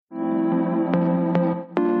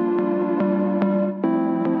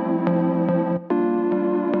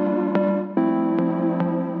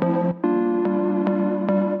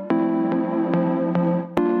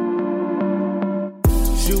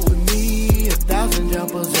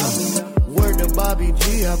Bobby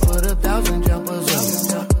G, I put 1,000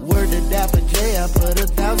 jumpers up. Word to Dapper J, I put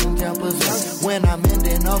 1,000 jumpers up. When I'm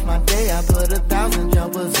ending off my day, I put 1,000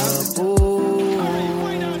 jumpers up. Ooh.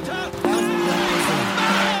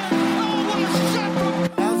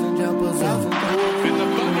 1,000 jumpers up. In the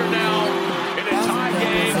Thunder now, in a tie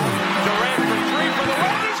game. Durant for three for the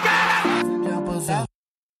win. He's got it! 1,000 jumpers up.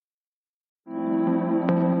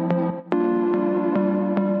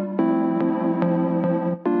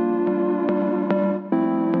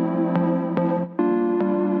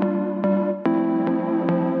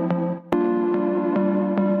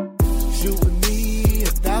 Shoot with me,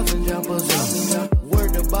 1,000 jumpers up.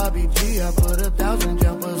 Word to Bobby G, I put 1,000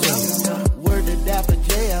 jumpers up. Word to Dapper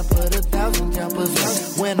J, I put 1,000 jumpers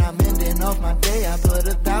up. When I'm ending off my day, I put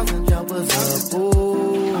 1,000 jumpers up.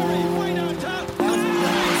 Ooh.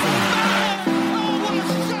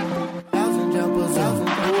 1,000 jumpers up.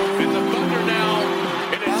 In the Thunder now,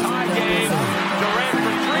 in a tie game. Durant for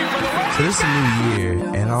three for the win. So this is a new year,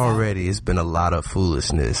 and already it's been a lot of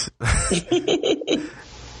foolishness.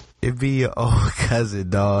 It be your old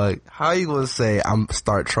cousin, dog. How you gonna say I'm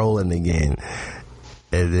start trolling again?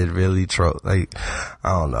 And then really troll? Like,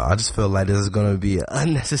 I don't know. I just feel like this is gonna be an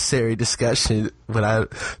unnecessary discussion when I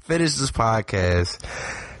finish this podcast.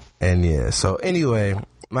 And yeah, so anyway,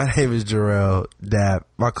 my name is Jarrell Dap.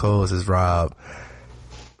 My co-host is Rob.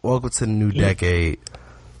 Welcome to the new decade.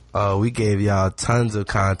 We gave y'all tons of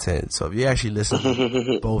content, so if you actually listen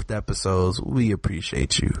to both episodes, we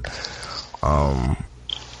appreciate you.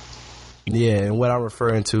 Yeah, and what I'm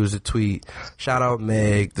referring to is a tweet. Shout out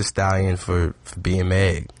Meg the Stallion for being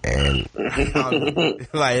Meg. And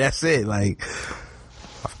like, that's it. Like,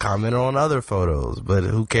 I've commented on other photos, but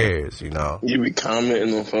who cares, you know? You be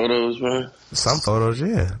commenting on photos, man? Some photos,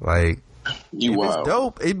 yeah. Like, You if wild. it's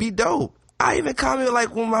dope, it'd be dope. I even comment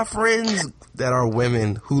like with my friends that are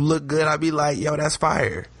women who look good, I'd be like, yo, that's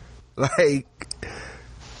fire. Like,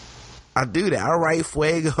 I do that. I write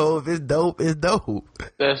fuego. If it's dope, it's dope.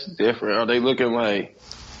 That's different. Are they looking like,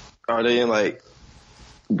 are they in like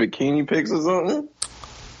bikini pics or something?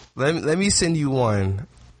 Let me send you one.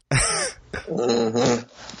 Mm-hmm.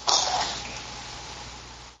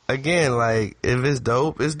 Again, like, if it's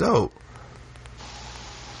dope, it's dope.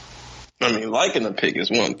 I mean, liking a pic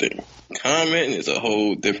is one thing. Commenting is a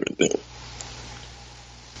whole different thing.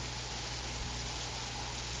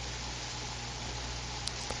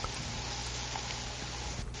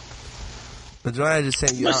 The joint I just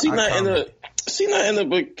sent you. But she I not in a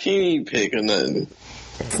bikini pic or nothing.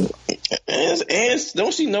 And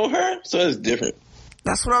don't she know her? So it's different.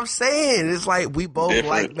 That's what I'm saying. It's like we both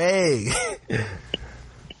like Different. Meg.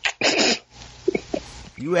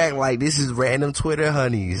 You act like this is random Twitter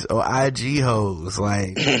honeys or IG hoes.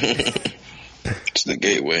 Like, It's the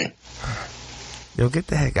gateway. yo, get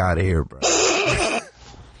the heck out of here, bro.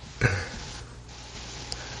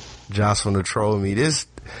 Josh wanna troll me. This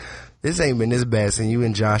ain't been this bad since you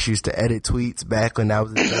and Josh used to edit tweets back when that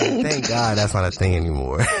was a thing. Thank God that's not a thing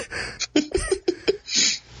anymore.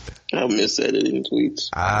 I miss editing tweets.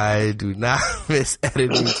 I do not miss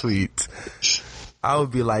editing tweets. I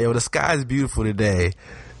would be like, yo, the sky's beautiful today.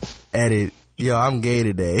 Edit, yo, I'm gay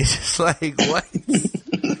today. Just like, what?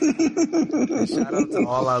 Shout out to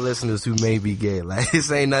all our listeners who may be gay. Like,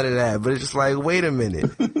 this ain't none of that. But it's just like, wait a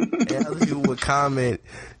minute. And other people would comment,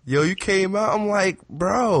 yo, you came out. I'm like,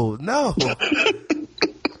 bro, no.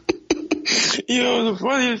 You know, the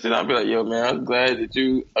funniest shit, I'll be like, yo, man, I'm glad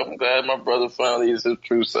my brother finally is his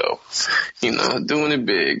true self. You know, doing it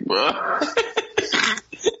big, bro.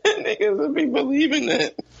 Niggas will be believing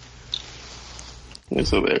that.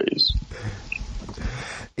 It's hilarious.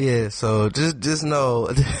 Yeah, so just know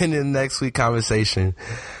in the next week conversation,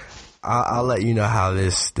 I'll let you know how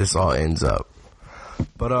this all ends up.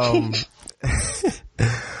 But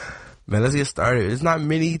man, let's get started. There's not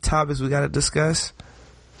many topics we gotta discuss,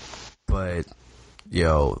 but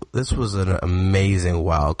yo, this was an amazing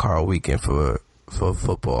wild card weekend for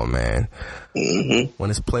football, man. Mm-hmm. When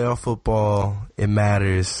it's playoff football, it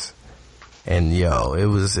matters. And yo, it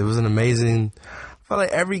was an amazing. I felt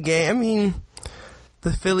like every game. I mean,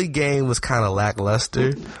 the Philly game was kind of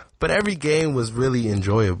lackluster, but every game was really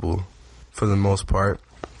enjoyable for the most part.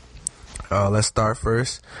 Let's start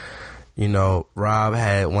first. You know, Rob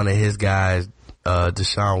had one of his guys,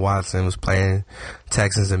 Deshaun Watson, was playing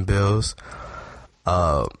Texans and Bills.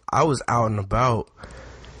 I was out and about,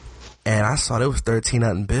 and I saw there was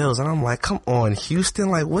 13-0 Bills, and I'm like, come on, Houston,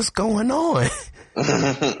 like, what's going on?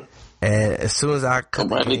 And as soon as I cut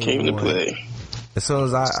Somebody came to play. As soon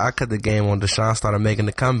as I cut the game on, Deshaun started making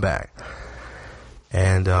the comeback.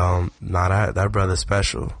 And that brother's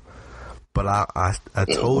special. But I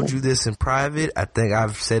told you this in private. I think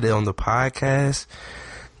I've said it on the podcast.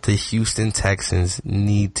 The Houston Texans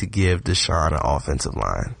need to give Deshaun an offensive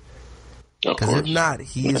line. Because if not,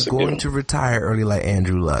 he is going to retire early like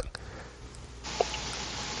Andrew Luck.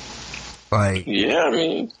 Like, yeah, I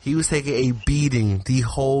mean, he was taking a beating the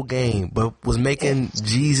whole game, but was making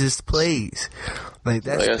Jesus plays. Like,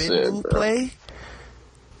 that spin move play,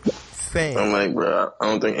 fam. I'm like, bro, I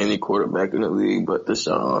don't think any quarterback in the league but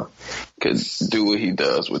Deshaun could do what he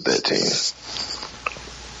does with that team.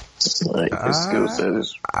 Like, his skill set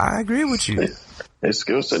is... I agree with you. His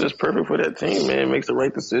skill set is perfect for that team, man. Makes the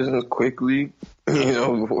right decisions quickly,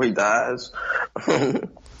 before he dies.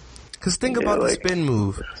 Because think about the spin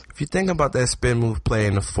move. If you think about that spin move play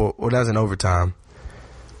in that was in overtime.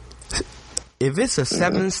 If it's a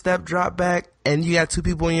 7-step drop back and you got 2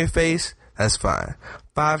 people in your face, that's fine.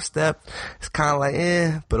 5-step, it's kind of like,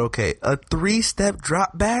 but okay. A 3-step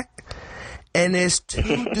drop back and there's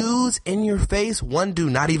 2 dudes in your face, 1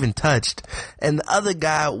 dude not even touched, and the other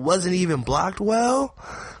guy wasn't even blocked well.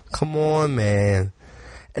 Come on, man.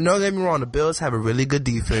 And don't get me wrong, the Bills have a really good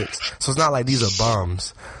defense, so it's not like these are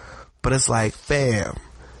bums. But it's like, fam,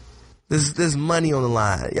 there's money on the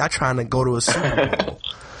line. Y'all trying to go to a Super Bowl.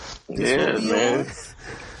 Yeah, man.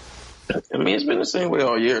 I mean, it's been the same way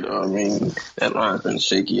all year, though. I mean, that line's been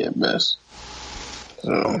shaky at best.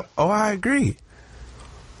 So. Oh, I agree.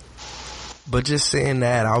 But just saying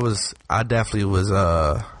that, I definitely was,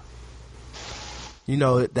 that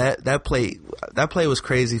play was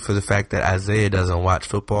crazy for the fact that Isaiah doesn't watch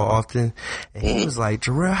football often. And he was like,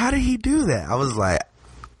 Jarrell, how did he do that? I was like,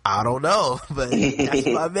 I don't know, but that's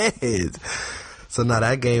my man. So now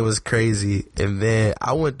that game was crazy. And then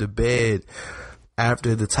I went to bed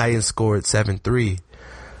after the Titans scored 7-3.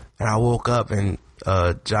 And I woke up and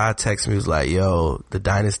John texted me, was like, yo, the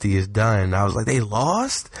dynasty is done. And I was like, they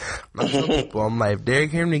lost? I'm like, if Derrick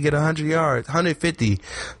Henry get 100 yards, 150,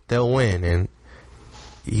 they'll win. And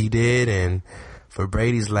he did. And for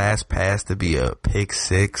Brady's last pass to be a pick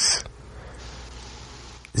 6,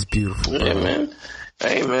 it's beautiful, bro. Yeah, man.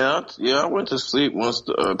 Hey, man, I went to sleep once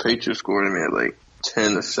the Patriots scored me at like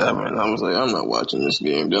 10-7. I was like, I'm not watching this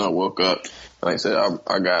game. Then I woke up. Like I said,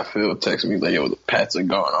 our guy Phil texted me like, yo, the Pats are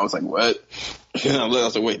gone. I was like, what? And I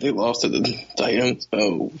was like, wait, they lost to the Titans?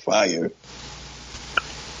 Oh, fire.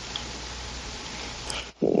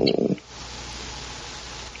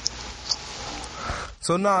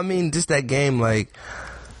 So, no, I mean, just that game, like,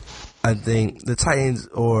 I think the Titans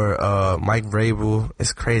or Mike Vrabel,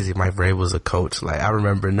 it's crazy. Mike Vrabel's a coach. Like, I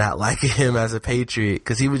remember not liking him as a Patriot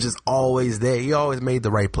because he was just always there. He always made the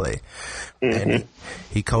right play. Mm-hmm. And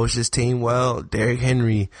he coached his team well. Derrick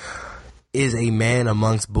Henry is a man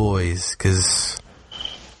amongst boys because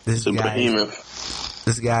this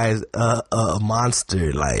guy is a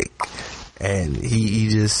monster. Like, and he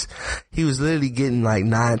was literally getting like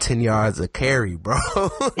 9-10 yards a carry, bro.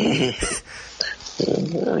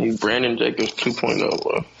 Yeah, he's Brandon Jacobs 2.0,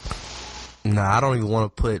 bro. Nah, I don't even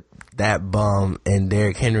want to put that bum and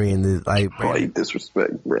Derrick Henry in the like. Why you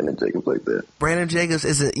disrespect Brandon Jacobs like that? Brandon Jacobs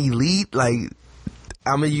is an elite. Like,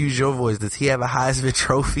 I'm gonna use your voice. Does he have a Heisman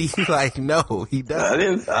Trophy? Like, no, he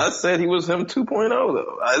doesn't. I said he was him 2.0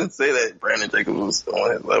 though. I didn't say that Brandon Jacobs was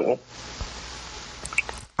on his level.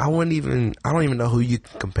 I don't even know who you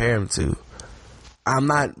can compare him to.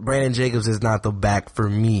 Brandon Jacobs is not the back for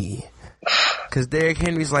me. Cause Derrick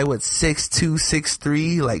Henry's like, what, 6'2",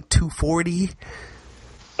 6'3", like 240?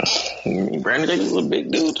 Brandon Jacobs is a big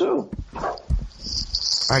dude too.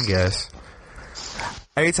 I guess.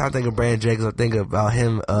 Every time I think of Brandon Jacobs, I think about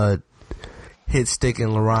him hit sticking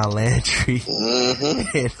LaRon Landry.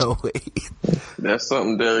 Mm-hmm. In a way. That's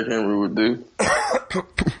something Derrick Henry would do.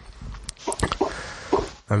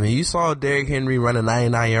 I mean, you saw Derrick Henry running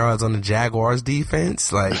 99 yards on the Jaguars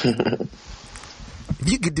defense. Like, if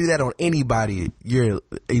you could do that on anybody, you're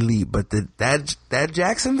elite. But that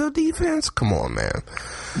Jacksonville defense, come on, man.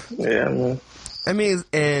 Yeah, man. I mean,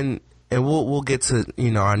 and we'll get to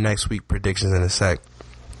our next week predictions in a sec.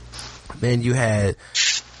 Man, you had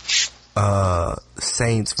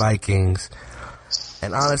Saints, Vikings,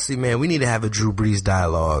 and honestly, man, we need to have a Drew Brees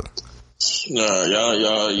dialogue. No,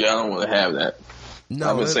 y'all don't want to have that. No,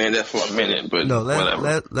 I've been saying that for a minute, but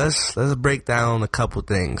whatever. Let's break down a couple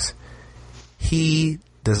things. He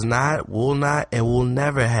does not, will not, and will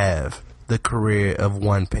never have the career of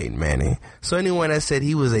one Peyton Manning. So anyone that said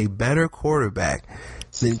he was a better quarterback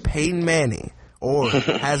than Peyton Manning or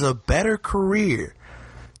has a better career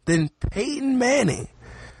than Peyton Manning,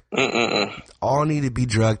 all need to be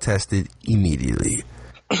drug tested immediately.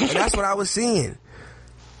 And that's what I was seeing.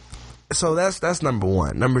 So that's number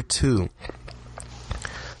one. Number two,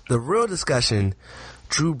 The real discussion,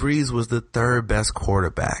 Drew Brees was the third best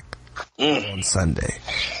quarterback on Sunday.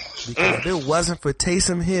 Because if it wasn't for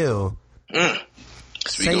Taysom Hill,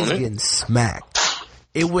 Saints getting smacked.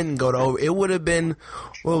 It wouldn't go to over. It would have been,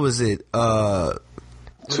 what was it?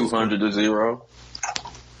 200-0.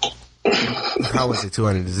 How was it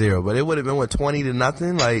 200-0? But it would have been,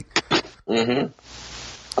 20-0? Like,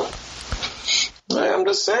 Like, I'm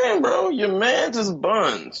just saying, bro, your man's is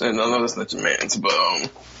buns. And I know that's not your man's, but,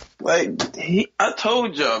 I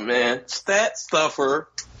told y'all, man, stat stuffer,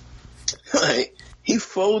 like, he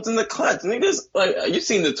folds in the clutch. Niggas, like, you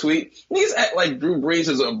seen the tweet? Niggas act like Drew Brees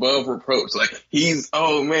is above reproach. Like,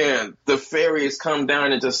 oh man, the fairies come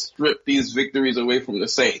down and just strip these victories away from the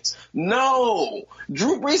Saints. No!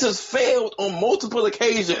 Drew Brees has failed on multiple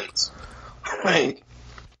occasions. Like,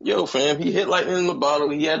 yo, fam, he hit lightning in the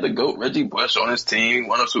bottle. He had the GOAT Reggie Bush on his team. He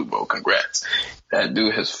won a Super Bowl. Congrats. That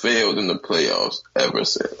dude has failed in the playoffs ever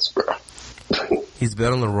since, bro. He's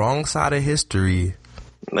been on the wrong side of history.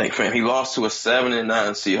 Like, fam, he lost to a 7-9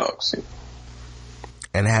 Seahawks team.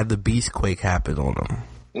 And had the Beastquake happen on him.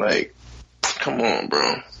 Like, come on,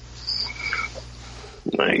 bro.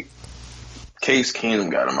 Like, Case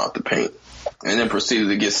Keenum got him out the paint. And then proceeded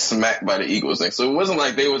to get smacked by the Eagles next. So it wasn't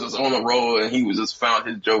like they was just on a roll and he was just found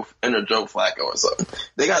his inner Joe Flacco or something.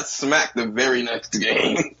 They got smacked the very next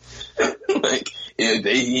game. Like,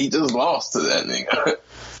 he just lost to that nigga.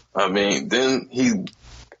 I mean, then he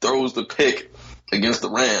throws the pick against the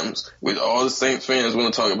Rams, which all the Saints fans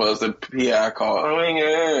want to talk about is the PI call. Oh,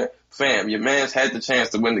 yeah. Fam, your man's had the chance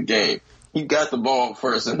to win the game. He got the ball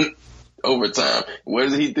first in overtime. What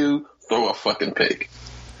did he do? Throw a fucking pick.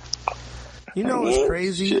 You know what's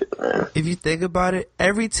crazy? Shit, if you think about it,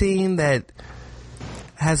 every team that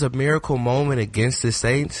has a miracle moment against the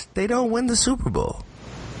Saints, they don't win the Super Bowl.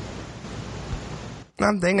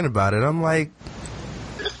 I'm thinking about it. I'm like,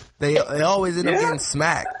 they always end up getting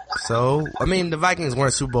smacked. So, I mean, the Vikings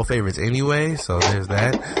weren't Super Bowl favorites anyway, so there's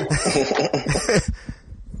that.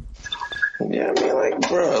 Yeah, I mean, like,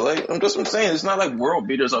 bro, like, I'm saying, it's not like world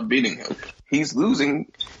beaters are beating him. He's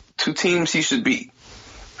losing to teams he should beat.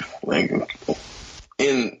 Like,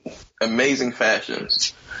 in amazing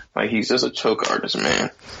fashions. Like, he's just a choke artist,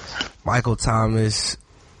 man. Michael Thomas.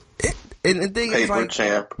 And the thing is, like,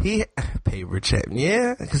 paper champ.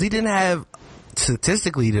 Yeah, because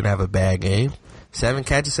statistically, he didn't have a bad game. 7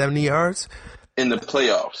 catches, 70 yards. In the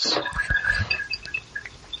playoffs.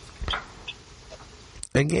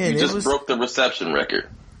 Again, he just broke the reception record.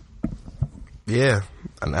 Yeah.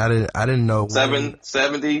 And I didn't know.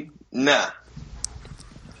 770? Nah.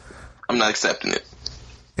 I'm not accepting it.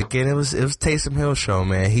 Again, it was Taysom Hill show,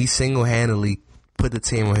 man. He single-handedly put the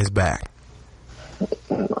team on his back.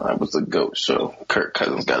 That was a GOAT show. Kirk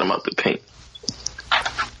Cousins got him out the paint.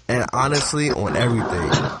 And honestly, on everything,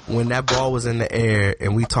 when that ball was in the air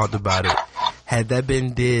and we talked about it, had that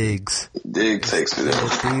been Diggs takes it.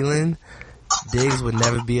 Thielen, Diggs would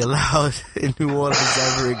never be allowed in New Orleans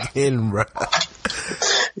ever again, bro.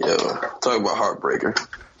 Yo, talk about heartbreaker.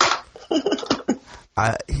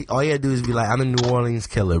 All he had to do is be like, I'm a New Orleans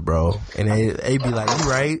killer, bro. And they'd be like, you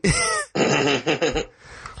right?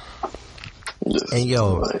 And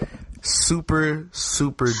yo, super,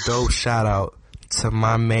 super dope shout out to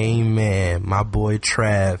my main man, my boy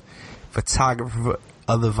Trav, photographer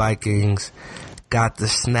of the Vikings, got the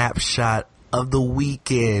snapshot of the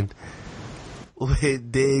weekend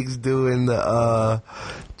with Diggs doing the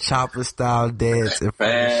chopper style dance in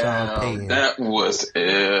front of Sean Payton. That was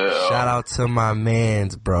ill. Shout out to my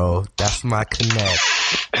mans, bro. That's my connect.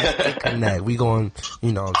 Connect. We going,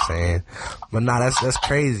 you know what I'm saying. But nah, that's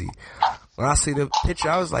crazy. When I see the picture,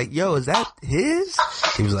 I was like, yo, is that his?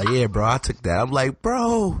 He was like, yeah, bro, I took that. I'm like,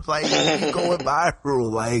 bro, like, you going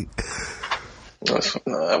viral. Like,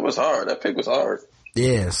 that was hard. That pick was hard.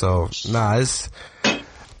 Yeah, so, nah,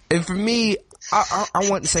 and for me, I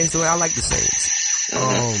want the Saints to win. I like the Saints.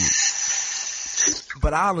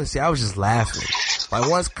 But honestly, I was just laughing. Like,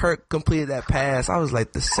 once Kirk completed that pass, I was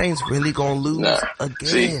like, the Saints really gonna lose again.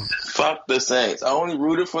 See, fuck the Saints. I only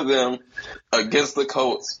rooted for them against the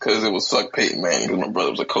Colts because it was fuck Peyton Manning, because my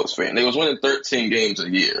brother was a Colts fan. They was winning 13 games a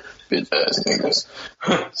year, bitch ass niggas.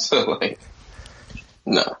 So, like,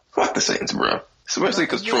 no, fuck the Saints, bro. Especially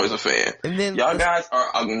because Troy's a fan. And then y'all guys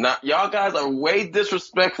are way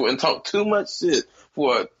disrespectful and talk too much shit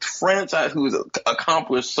for a franchise who's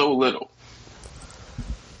accomplished so little.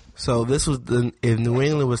 So this was if New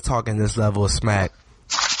England was talking this level of smack,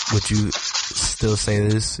 would you still say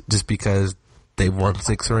this just because they won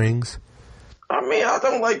 6 rings? I mean, I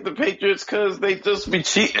don't like the Patriots because they just be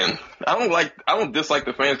cheating. I don't dislike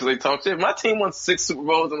the fans because they talk shit. My team won 6 Super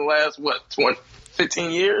Bowls in the last, 20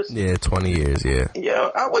 15 years? Yeah, 20 years, yeah. Yeah,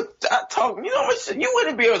 I talk, you know what shit, you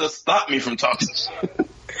wouldn't be able to stop me from talking shit.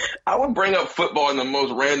 I would bring up football in the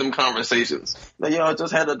most random conversations. Like, yo, I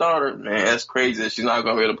just had a daughter. Man, that's crazy. She's not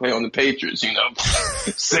going to be able to play on the Patriots,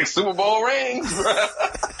 6 Super Bowl rings, bro.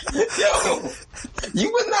 Yo,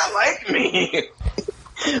 you would not like me.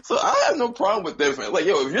 So I have no problem with that. Like,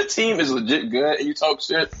 yo, if your team is legit good and you talk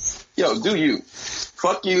shit, yo, do you.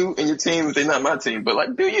 Fuck you and your team if they're not my team. But,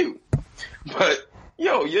 like, do you. But,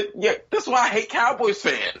 yo, that's why I hate Cowboys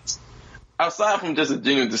fans. Outside from just a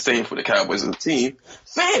genuine disdain for the Cowboys as a team,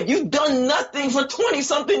 fam, you've done nothing for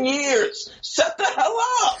 20-something years. Shut the hell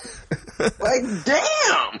up. Like,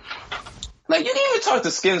 damn. Like, you can even talk to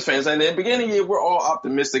Skins fans. And at the beginning of the year, we're all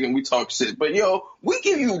optimistic and we talk shit. But, yo, we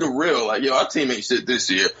give you the real. Like, yo, our team ain't shit this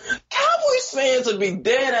year. Cowboys fans would be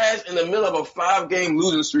dead ass in the middle of a 5-game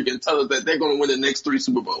losing streak and tell us that they're going to win the next 3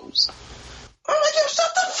 Super Bowls. I'm like, yo,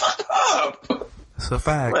 shut the fuck up. It's a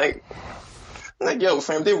fact. Like, yo,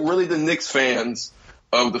 fam, they're really the Knicks fans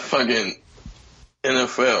of the fucking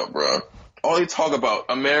NFL, bro. All they talk about,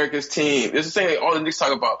 America's team. It's the same thing all the Knicks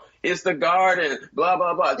talk about. It's the Garden, blah,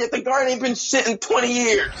 blah, blah. Yet the Garden ain't been shit in 20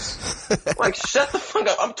 years. Like, shut the fuck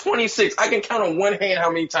up. I'm 26. I can count on one hand how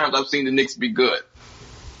many times I've seen the Knicks be good.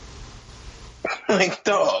 Like,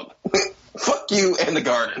 dog. Fuck you and the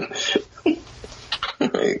Garden.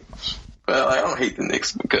 But I don't hate the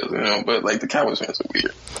Knicks because, but like the Cowboys fans are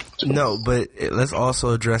weird. No, but let's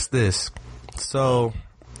also address this. So,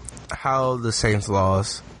 how the Saints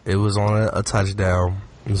lost, it was on a touchdown.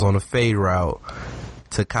 It was on a fade route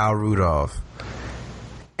to Kyle Rudolph.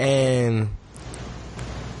 And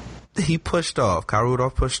he pushed off. Kyle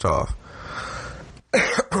Rudolph pushed off.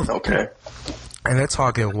 Okay. And they're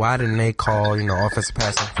talking, why didn't they call, offensive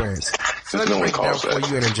pass interference? So let me break down before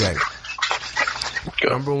you interject. Go.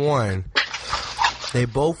 Number one, they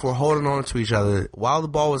both were holding on to each other while the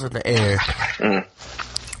ball was in the air.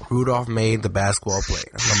 Rudolph made the basketball play.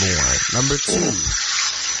 That's number one. Number two,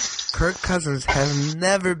 Kirk Cousins has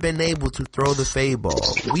never been able to throw the fade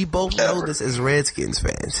ball. We both know this as Redskins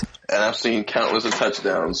fans. And I've seen countless of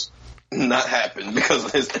touchdowns not happen because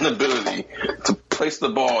of his inability to place the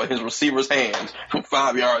ball in his receiver's hands from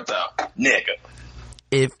 5 yards out. Nigga.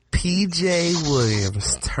 If P.J.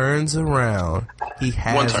 Williams turns around, he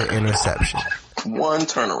has an interception. One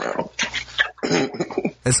turnaround.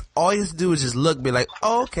 That's all he has to do is just look, be like,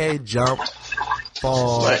 oh, okay, jump,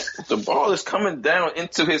 ball. Like, the ball is coming down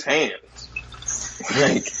into his hands.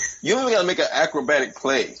 Like, you don't even got to make an acrobatic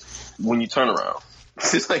play when you turn around.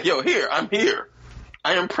 It's like, yo, I'm here.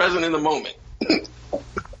 I am present in the moment.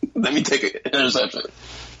 Let me take an interception.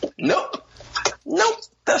 Nope.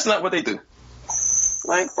 That's not what they do.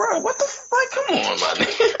 Like, bro, what the fuck? Come on, my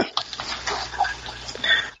nigga.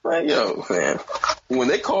 Like, yo, man. When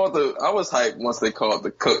they called I was hyped once they called the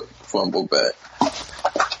Cook fumble back.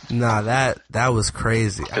 Nah, that was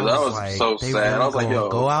crazy. Cause I was like, so sad. I was like, yo,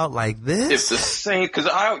 go out like this? It's the same. Cause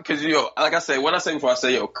like I said, what I said before, I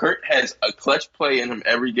say, yo, Kurt has a clutch play in him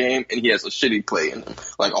every game, and he has a shitty play in him,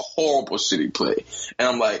 like a horrible shitty play. And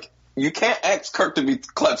I'm like, you can't ask Kirk to be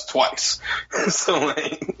clutch twice. So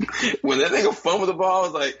like, when that nigga fumbled the ball, I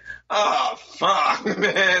was like, oh fuck,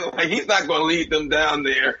 man, like he's not gonna lead them down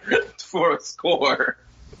there for a score.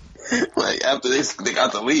 Like, after they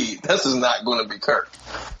got the lead, this is not going to be Kirk.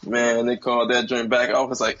 Man, they called that joint back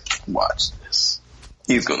off. It's like, watch this.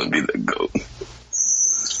 He's going to be the GOAT.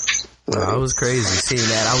 I was crazy seeing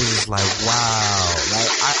that. I was just like, wow.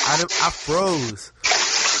 Like, I froze.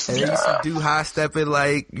 And they used to do high stepping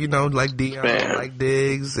like, like Deion, like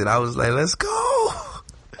Diggs. And I was like, let's go.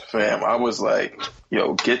 Fam, I was like,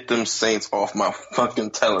 yo, get them Saints off my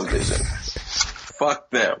fucking television.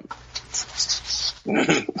 Fuck them.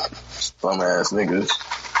 Bum ass niggas.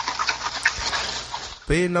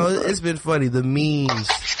 But it's been funny. The memes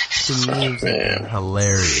have been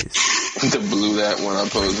hilarious. The blue that one I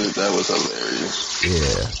posted, that was hilarious.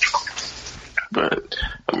 Yeah. But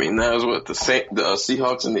I mean, that was what the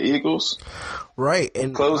Seahawks and the Eagles. Right,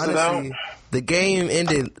 and closed honestly, it out. The game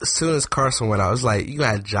ended as soon as Carson went out. It was like you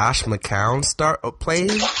got Josh McCown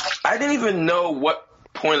playing. I didn't even know what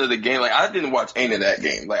point of the game. Like, I didn't watch any of that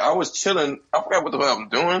game. Like, I was chilling. I forgot what the hell I'm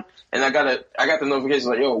doing, and I got the notification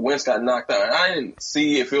like, yo, Wentz got knocked out. And I didn't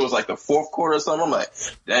see if it was like the fourth quarter or something. I'm like,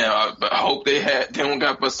 damn, I hope they don't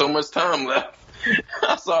got but so much time left.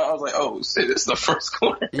 I was like, oh shit, it's the first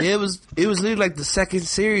quarter. Yeah, it was literally like the second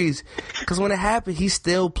series, because when it happened, he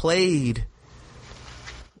still played.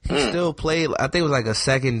 Still played. I think it was like a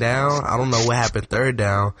second down. I don't know what happened third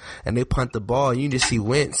down, and they punt the ball. And you just see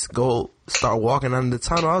Wentz start walking under the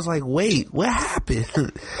tunnel. I was like, wait, what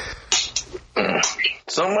happened?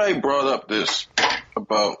 Somebody brought up this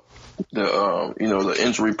about the the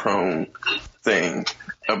injury prone thing,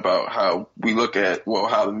 about how we look at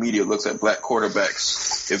how the media looks at black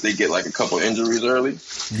quarterbacks if they get like a couple injuries early.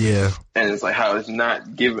 Yeah. And it's like how it's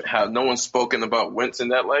not given, how no one's spoken about Wentz in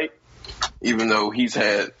that light, even though he's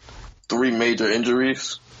had 3 major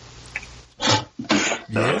injuries.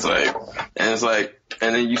 Yeah.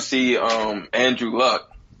 And then you see Andrew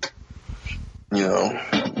Luck,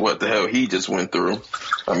 what the hell he just went through.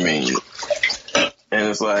 I mean, and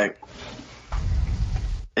it's like,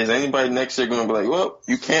 is anybody next year going to be like, well,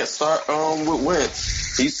 you can't start with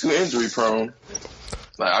Wentz, he's too injury prone?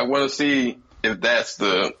 Like, I want to see if that's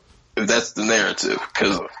the narrative,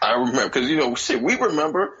 because we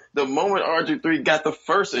remember the moment RG3 got the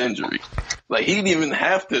first injury. Like, he didn't even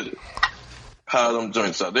have to pile them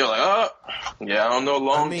joints up. They're like, I don't know,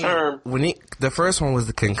 long term. When the first one was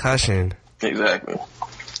the concussion. Exactly.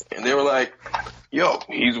 And they were like, yo,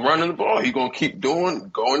 he's running the ball. He's going to keep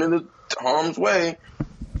going into harm's way.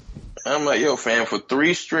 And I'm like, yo, fam, for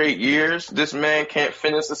 3 straight years, this man can't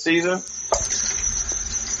finish the season?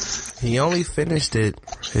 He only finished it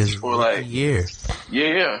his year.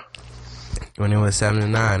 Yeah. When it was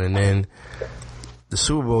 7-9. And then the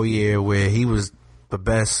Super Bowl year where he was the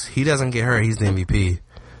best. He doesn't get hurt. He's the MVP.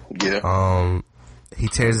 Yeah. He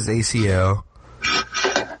tears his ACL.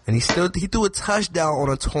 And he threw a touchdown on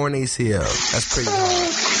a torn ACL. That's pretty hard.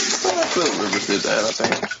 Phillip Rivers did that, I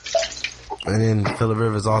think. And then Phillip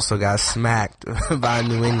Rivers also got smacked by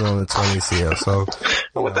New England on the torn ACL. So,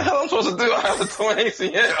 what the hell am I supposed to do? I have a torn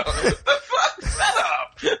ACL. What the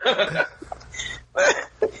fuck? Shut up.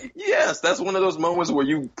 Yes, that's one of those moments where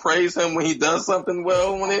you praise him when he does something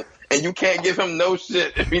well on it, and you can't give him no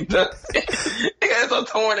shit if he does. He has a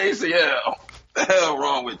torn ACL. What the hell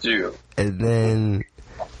wrong with you? And then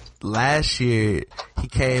last year, he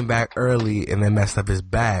came back early and then messed up his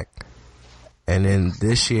back. And then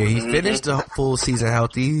this year, he finished the full season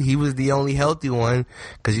healthy. He was the only healthy one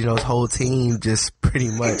because, his whole team just pretty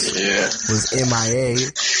much was MIA.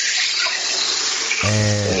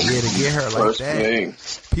 And, to get hurt like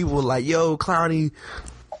that, people were like, yo, Clowney,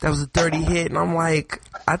 that was a dirty hit. And I'm like,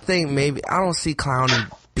 I don't see Clowney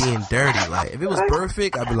being dirty. Like, if it was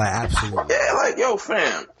perfect, I'd be like, absolutely. Yeah, like, yo,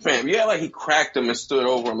 fam. Yeah, like he cracked him and stood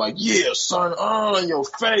over him like, yeah, son, on your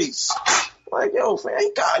face. Like, yo, fam,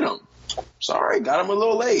 he got him. Sorry, got him a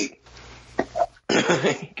little late.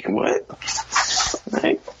 What?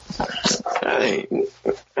 Like, that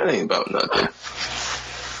ain't about nothing.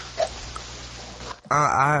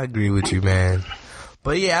 I agree with you, man.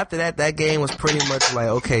 But yeah, after that game was pretty much like,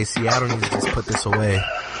 okay, Seattle needs to just put this away.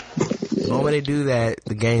 The moment they do that,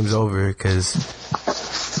 the game's over because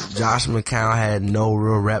Josh McCown had no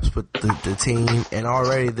real reps with the team, and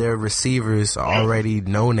already their receivers are already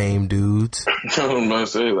no-name dudes. I'm not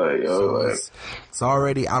saying like, yo, it's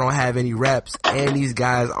already, I don't have any reps, and these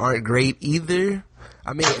guys aren't great either.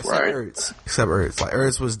 I mean, except Ertz. Like,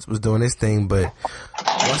 Ertz was doing his thing, but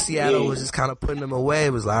once Seattle was just kind of putting them away,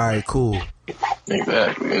 it was like, all right, cool.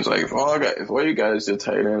 Exactly. It's like, if all you guys are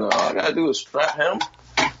tight end, all I gotta do is strap him.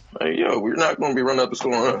 Like, yo, we're not going to be running up the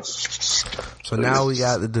score on us. So now we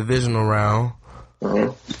got the divisional round.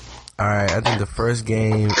 Uh-huh. All right, I think the first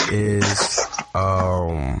game is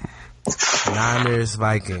Niners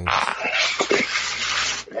Vikings.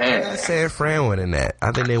 Man. I San Fran winning that.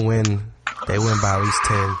 I think they win. They win by at least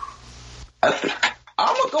 10.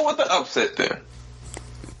 I'm gonna go with the upset then.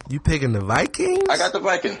 You picking the Vikings? I got the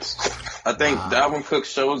Vikings. I think Dalvin Cook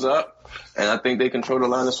shows up, and I think they control the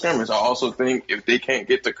line of scrimmage. I also think if they can't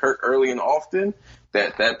get to Kirk early and often,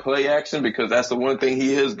 that play action, because that's the one thing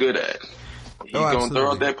he is good at. He's going to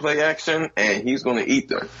throw out that play action, and he's going to eat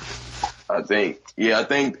them. I think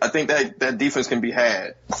that defense can be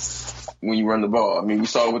had when you run the ball. I mean, you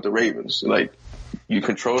saw it with the Ravens. Like, you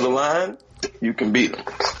control the line, you can beat them.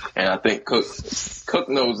 And I think Cook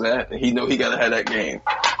knows that, and he got to have that game.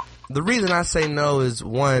 The reason I say no is,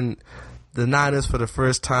 one, the Niners for the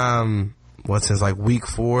first time, since like week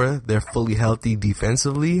 4, they're fully healthy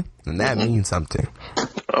defensively, and that means something.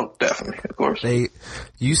 Oh, definitely, of course.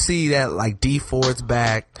 You see that like D Ford's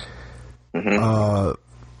back. So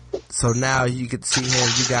now you get to see him.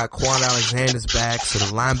 You got Quan Alexander's back, so the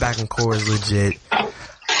linebacking core is legit.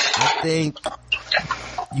 I think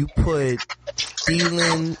you put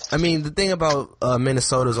Thielen. I mean, the thing about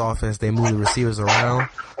Minnesota's offense, they move the receivers around.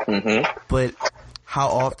 But how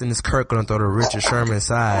often is Kirk going to throw to Richard Sherman's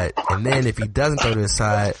side? And then if he doesn't throw to his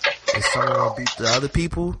side, is someone going to beat the other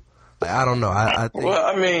people? Like, I don't know. I think. Well,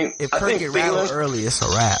 I mean, if Kirk get rattled early, it's a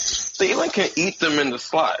wrap. Thielen can eat them in the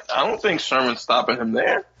slot. I don't think Sherman's stopping him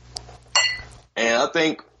there. And I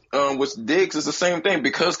think with Diggs it's the same thing,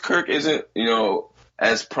 because Kirk isn't,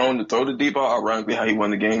 as prone to throw the deep ball, ironically how he won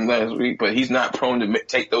the game last week, but he's not prone to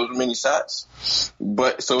take those many shots.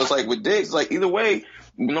 But so it's like with Diggs, like either way,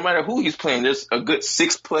 no matter who he's playing, there's a good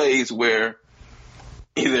 6 plays where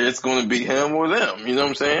either it's going to be him or them. You know what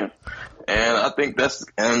I'm saying? And I think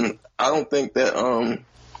and I don't think that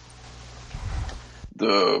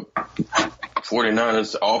the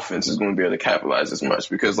 49ers offense is going to be able to capitalize as much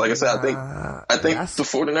because, like I said, I think the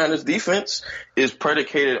 49ers defense is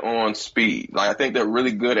predicated on speed. Like I think they're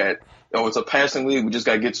really good at, it's a passing league. We just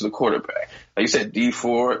got to get to the quarterback. Like you said, D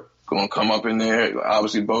Ford going to come up in there.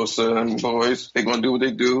 Obviously, Bosa and boys, they're going to do what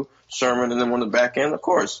they do. Sherman and them on the back end, of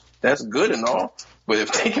course, that's good and all. But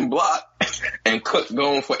if they can block and Cook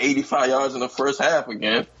going for 85 yards in the first half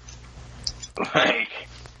again, like.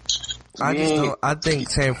 I think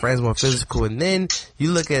San Fran's more physical. And then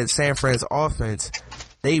you look at San Fran's offense,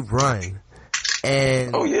 they run.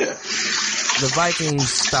 And the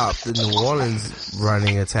Vikings stopped the New Orleans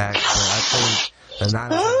running attack, but I think the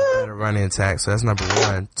Niners have a better running attack, so that's number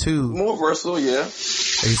 1. 2, more versatile, yeah.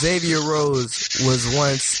 Xavier Rhodes was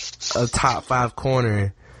once a top 5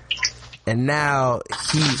 corner, and now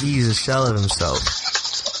he's a shell of himself.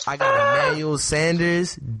 I got Emmanuel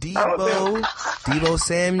Sanders, Debo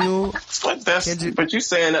Samuel. But you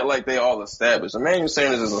saying that like they all established. Emmanuel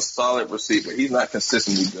Sanders is a solid receiver. He's not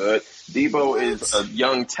consistently good. Debo is a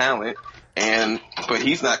young talent, but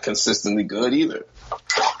he's not consistently good either.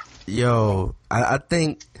 Yo, I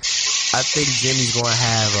think Jimmy's gonna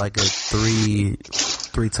have like a three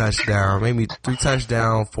touchdown, maybe 3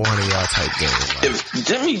 touchdown, 400-yard type game. Like. If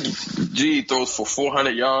Jimmy G throws for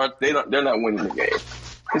 400 yards, they're not winning the game.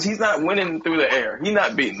 Because he's not winning through the air. He's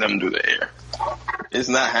not beating them through the air. It's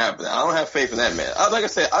not happening. I don't have faith in that man. Like I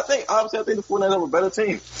said, I think the 49ers are a better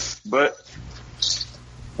team. But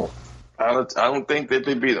I don't think that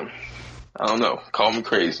they beat them. I don't know. Call me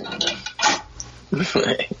crazy. In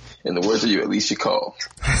the words of you, at least you call.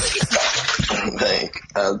 Like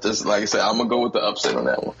I said, I'm going to go with the upset on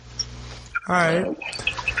that one. All right.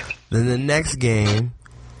 Then the next game,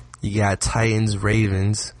 you got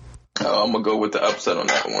Titans-Ravens. I'm going to go with the upset on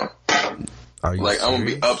that one. Are you serious? I'm going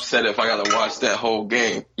to be upset if I got to watch that whole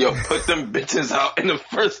game. Yo, put them bitches out in the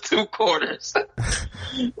first 2 quarters.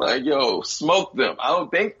 Like, yo, smoke them. I don't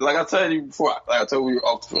think, like I told you before, like I told you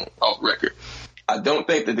off record, I don't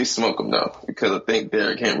think that they smoke them, though, because I think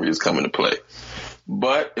Derrick Henry is coming to play.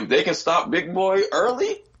 But if they can stop Big Boy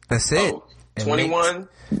early, that's it. 21,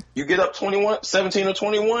 you get up 17 or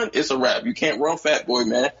 21, it's a wrap. You can't run Fat Boy,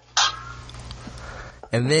 man.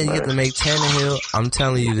 And then you get to make Tannehill. I'm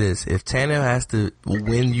telling you this. If Tannehill has to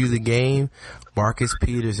win you the game, Marcus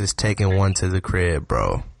Peters is taking one to the crib,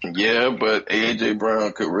 bro. Yeah, but A.J.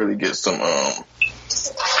 Brown could really get some,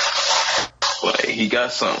 like, he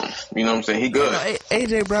got something. You know what I'm saying? He good.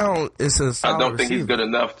 A.J. Brown is a solid I don't think he's good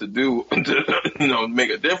enough to make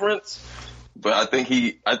a difference. But I think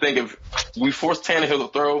if we force Tannehill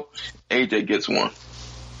to throw, A.J. gets one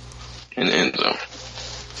in the end zone.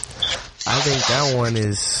 I think that one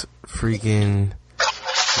is freaking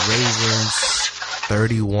Ravens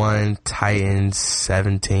 31, Titans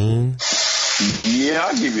 17. Yeah,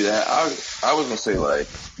 I'll give you that. I was going to say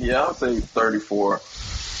I'll say 34.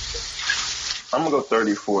 I'm going to go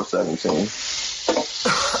 34-17.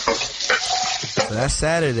 So that's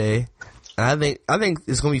Saturday. And I think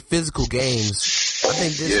it's going to be physical games. I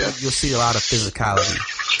think this week you'll see a lot of physicality.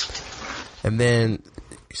 And then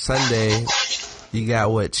Sunday, you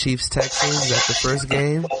got Chiefs Texans? Is that the first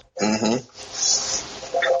game? Mm-hmm.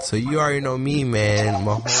 So you already know me, man.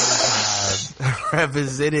 Mahomes have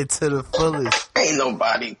represented to the fullest. Ain't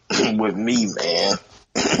nobody with me, man.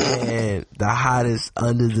 And the hottest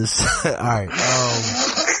under the sun. All right.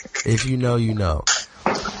 If you know, you know.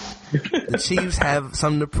 The Chiefs have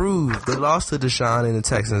something to prove. They lost to Deshaun and the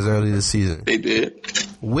Texans early this season. They did.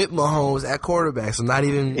 With Mahomes at quarterback, so not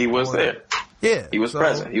even... He was there. Yeah. He was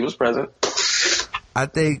present. I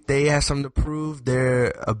think they have something to prove.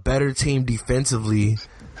 They're a better team defensively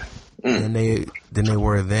than they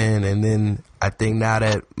were then. And then I think now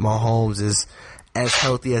that Mahomes is as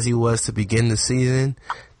healthy as he was to begin the season,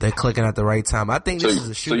 they're clicking at the right time. I think this is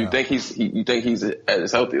a shootout. So you think he's at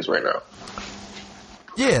his healthiest right now?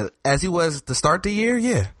 Yeah, as he was to start the year,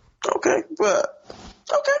 yeah. Okay.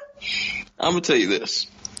 I'm going to tell you this.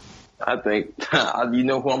 I think, you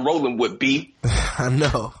know who I'm rolling with, B? I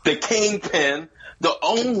know. The kingpin, the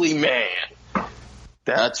only man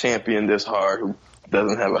that I champion this hard who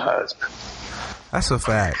doesn't have a Heisman. That's a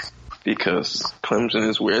fact. Because Clemson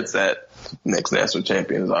is where it's at. Next national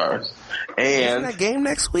champion is ours. And isn't that game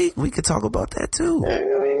next week? We could talk about that too. I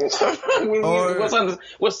mean,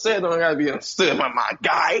 What's said don't gotta be understood by my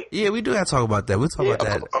guy. Yeah, we do have to talk about that. We'll talk about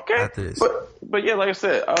that after this. But yeah, like I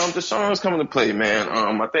said, Deshaun's coming to play, man.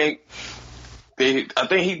 I think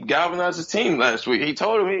he galvanized his team last week. He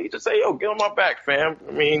told him, he just said, yo, get on my back, fam.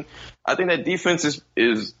 I mean, I think that defense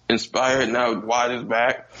is inspired now. Watt is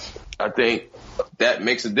back. I think that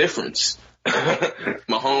makes a difference.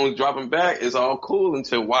 Mahomes dropping back is all cool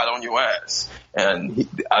until Watt on your ass. And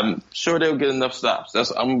I'm sure they'll get enough stops.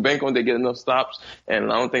 I'm banking on they get enough stops.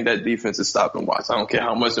 And I don't think that defense is stopping Watson. I don't care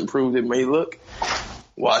how much improved it may look.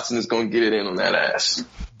 Watson is going to get it in on that ass.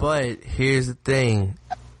 But here's the thing.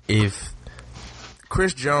 If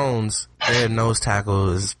Chris Jones, their nose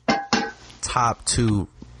tackle, is top 2.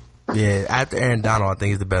 Yeah, after Aaron Donald, I think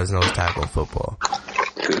he's the best nose tackle in football.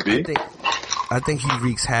 Could be. I think he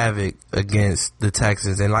wreaks havoc against the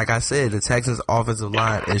Texans. And like I said, the Texans' offensive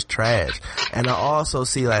line is trash. And I also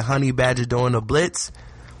see like Honey Badger doing the blitz.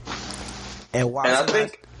 And I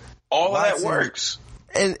think all of that works.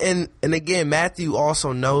 And again, Matthew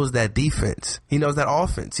also knows that defense. He knows that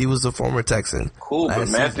offense. He was a former Texan. Cool, but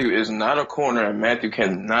Matthew is not a corner, and Matthew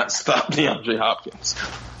cannot stop DeAndre Hopkins.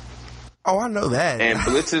 Oh, I know that. And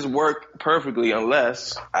blitzes work perfectly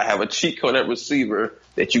unless I have a cheat code at receiver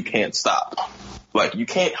that you can't stop. Like, you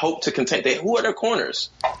can't hope to contain. Who are their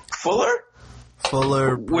corners? Fuller, which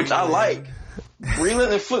Breland. I like.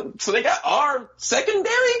 Breland and Foot. So they got our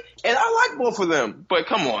secondary, and I like both of them. But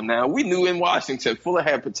come on now. We knew in Washington Fuller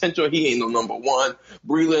had potential. He ain't no number one.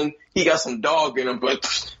 Breland, he got some dog in him,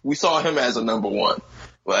 but we saw him as a number one.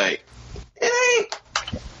 Like, it ain't.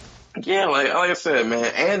 Yeah, like I said,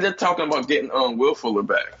 man. And they're talking about getting Will Fuller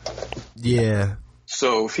back. Yeah.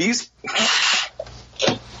 So if he's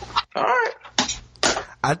all right.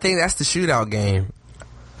 I think that's the shootout game.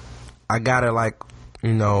 I got it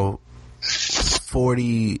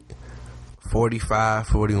 40, 45,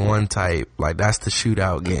 41 type. Like, that's the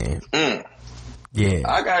shootout game. Yeah.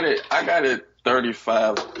 I got it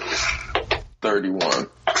 35, 31.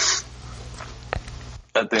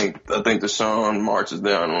 I think Deshaun marches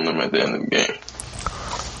down on them at the end of the game.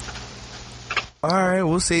 All right,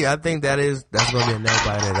 we'll see. I think that's going to be a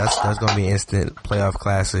nail-biter. That's going to be an instant playoff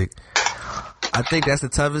classic. I think that's the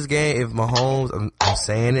toughest game. If Mahomes, I'm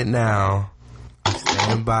saying it now, I'm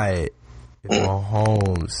standing by it. If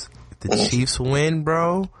Mahomes, if the Chiefs win,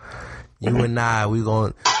 bro, you and I,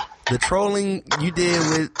 the trolling you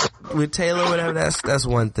did with Taylor, whatever, that's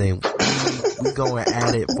one thing. We going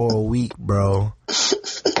at it for a week, bro.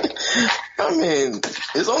 I mean,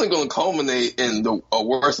 it's only going to culminate in a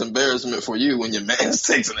worse embarrassment for you when your man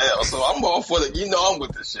takes an L. So I'm all for that. You know I'm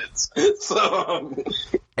with the shits. So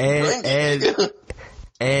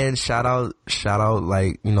and shout out,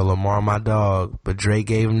 Lamar, my dog. But Drake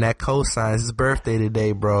gave him that cosign. It's his birthday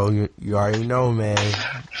today, bro. You already know, man.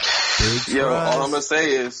 Big all I'm gonna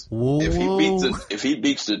say is if he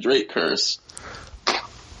beats the Drake curse,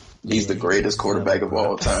 he's the greatest quarterback of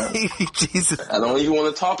all time. Jesus. I don't even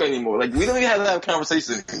want to talk anymore. Like, we don't even have to have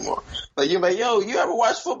conversations anymore. Like, you're like, yo, you ever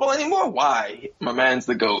watch football anymore? Why? My man's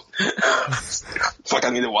the GOAT. Fuck, I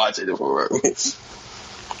need to watch it for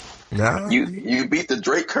nah. You beat the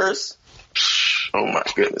Drake curse? Oh my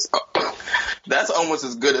goodness. That's almost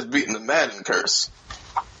as good as beating the Madden curse.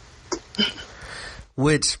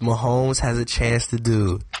 Which Mahomes has a chance to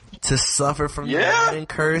do. To suffer from the Madden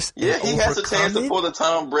curse. Yeah, he has a chance to pull the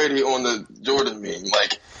Tom Brady on the Jordan meme.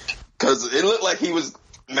 Like, because it looked like he was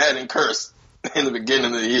Madden cursed in the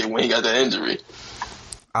beginning of the year when he got the injury.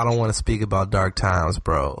 I don't want to speak about dark times,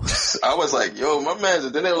 bro. I was like, yo, my man.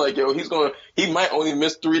 Then they were like, yo, he might only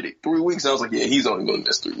miss 3 weeks. And I was like, yeah, he's only going to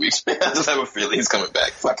miss 3 weeks. I just have a feeling he's coming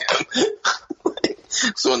back. Fuck him.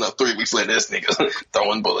 So enough, 3 weeks later, this nigga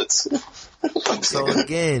throwing bullets. So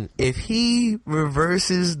again, if he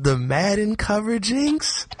reverses the Madden cover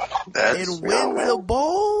jinx and wins the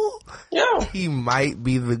bowl, he might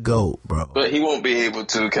be the GOAT, bro. But he won't be able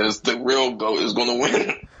to because the real GOAT is going to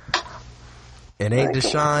win. It ain't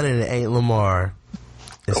Deshaun and it ain't Lamar.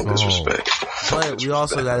 It's Mahomes. But we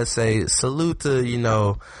also got to say salute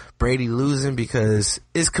to, Brady losing because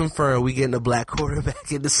it's confirmed we getting a black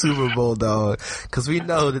quarterback in the Super Bowl, dog. Because we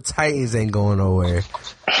know the Titans ain't going nowhere.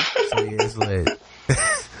 So yeah, it's lit.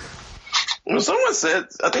 When someone said,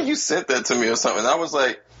 I think you sent that to me or something, I was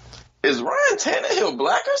like, is Ryan Tannehill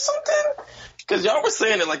black or something? Because y'all were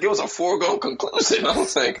saying it like it was a foregone conclusion. I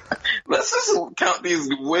was like, let's just count these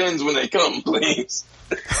wins when they come, please.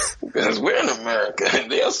 Because we're in America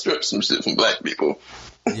and they'll strip some shit from black people.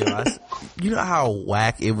 Yo, you know how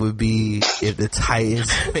whack it would be if the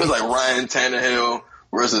Titans... It was like Ryan Tannehill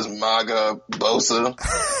versus Maga Bosa.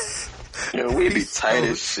 Yo, we be tight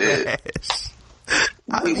as shit.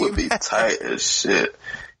 We would be tight as shit.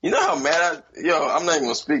 You know how mad I'm not even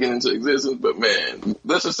gonna speak it into existence, but man,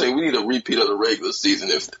 let's just say we need a repeat of the regular season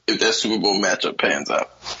if that Super Bowl matchup pans out.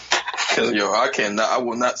 Cause I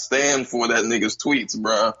will not stand for that nigga's tweets,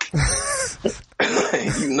 bro.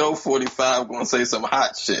 45 gonna say some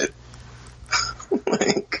hot shit.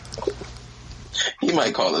 Like, he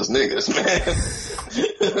might call us niggas, man.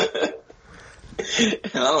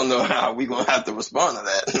 And I don't know how we gonna have to respond to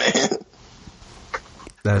that, man.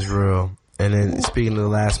 That's real. And then speaking of the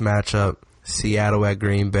last matchup, Seattle at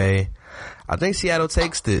Green Bay. I think Seattle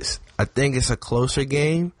takes this. I think it's a closer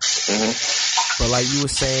game. Mm-hmm. But like you were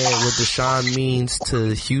saying, what Deshaun means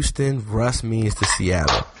to Houston, Russ means to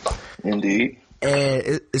Seattle. Indeed.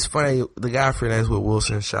 And it's funny, the guy freelance with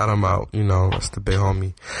Wilson, shout him out, that's the big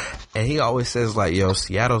homie. And he always says like,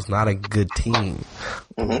 Seattle's not a good team.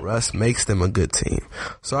 Mm-hmm. Russ makes them a good team.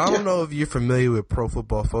 So I don't know if you're familiar with Pro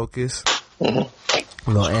Football Focus. Mm-hmm.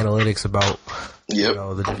 Analytics about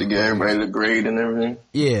to get everybody to grade and everything.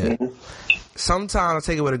 Yeah. Mm-hmm. Sometimes I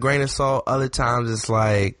take it with a grain of salt. Other times it's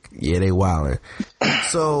like, they wildin'.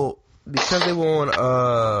 So because they were on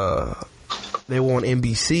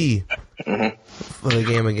NBC for the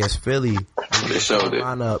game against Philly, they showed it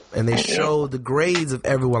lineup, and they showed the grades of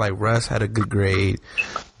everyone. Like Russ had a good grade.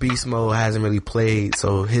 Beast Mode hasn't really played,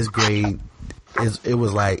 so his grade it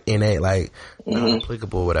was like NA, like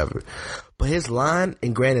non-applicable, whatever. But his line,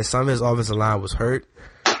 and granted, some of his offensive line was hurt,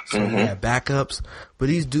 so he had backups. But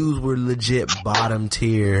these dudes were legit bottom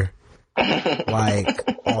tier, like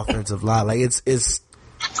offensive line. Like it's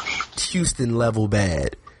Houston level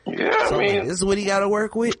bad. Yeah, so this is what he got to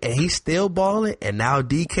work with, and he's still balling. And now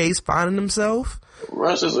DK's finding himself.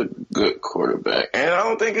 Russ is a good quarterback, and I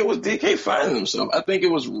don't think it was DK finding himself. I think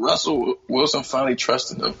it was Russell Wilson finally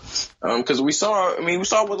trusting him. Because we saw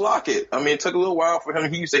with Lockett. It took a little while for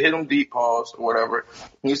him. He used to hit him deep balls or whatever.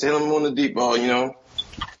 He used to hit him on the deep ball, and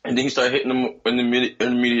then he started hitting them in the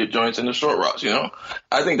intermediate joints and the short routes.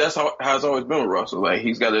 I think that's how it's always been with Russell. Like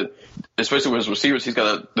he's got to, especially with his receivers, he's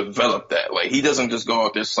got to develop that. Like he doesn't just go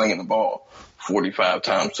out there slinging the ball 45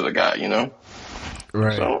 times to the guy.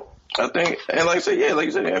 Right. So I think, and like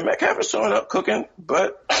you said, Metcalf is showing up cooking,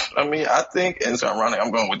 but I think, and it's ironic,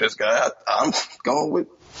 I'm going with this guy. I'm going with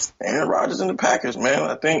Aaron Rodgers and the Packers, man.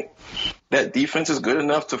 I think that defense is good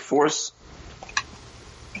enough to force,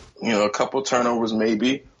 a couple turnovers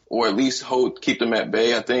maybe, or at least keep them at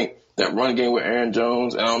bay. I think that run game with Aaron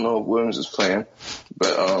Jones, and I don't know if Williams is playing,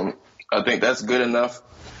 but I think that's good enough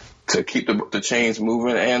to keep the chains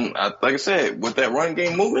moving. And like I said, with that run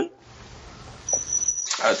game moving,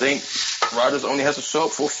 I think Rodgers only has to show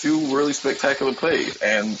up for a few really spectacular plays,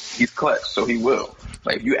 and he's clutch, so he will.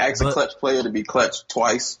 Like, if you ask a clutch player to be clutch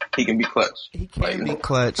twice, he can be clutch. He can be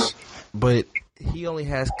clutch, but he only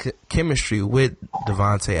has chemistry with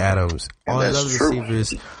Devontae Adams. All his other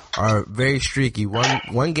receivers are very streaky.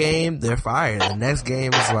 One game, they're fired. The next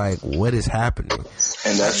game is like, what is happening?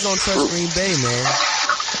 And that's don't trust Green Bay, man.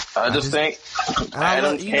 I just think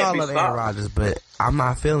Adams can't be stopped. Aaron Rodgers, but I'm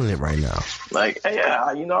not feeling it right now. Like,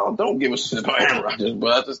 don't give a shit about Aaron Rodgers,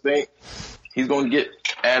 but I just think he's going to get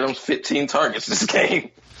Adams 15 targets this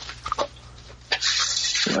game.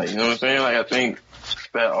 Like, you know what I'm saying? Like, I think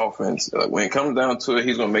that offense, when it comes down to it,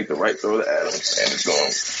 he's going to make the right throw to Adams, and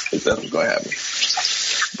that's what's going to happen.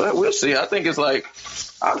 But we'll see. I think it's like,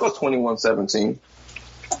 I'll go 21-17.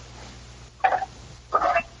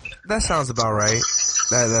 That sounds about right.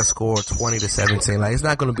 That score 20-17. Like, it's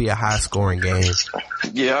not going to be a high scoring game.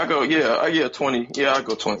 Yeah, I'll go 20. Yeah, I'll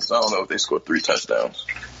go 20. So I don't know if they scored 3 touchdowns.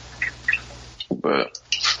 But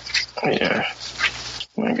yeah,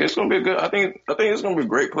 I guess it's going to be good. I think it's going to be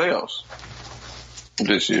great playoffs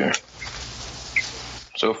this year.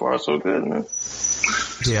 So far, so good, man.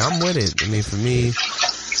 Yeah, I'm with it. For me,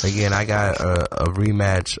 again, I got a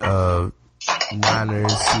rematch of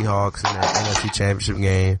Niners, Seahawks in the NFC Championship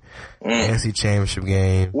game, NFC Championship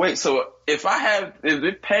game. Wait, so if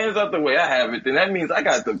it pans out the way I have it, then that means I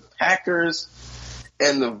got the Packers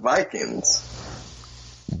and the Vikings.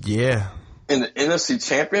 Yeah. In the NFC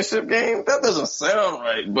Championship game? That doesn't sound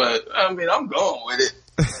right, but I'm going with it.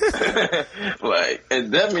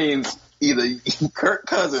 And that means either Kirk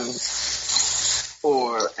Cousins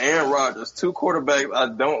or Aaron Rodgers, 2 quarterbacks I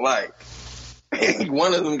don't like.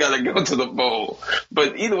 One of them got to go to the bowl.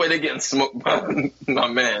 But either way, they're getting smoked by my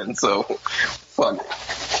man, so fuck it.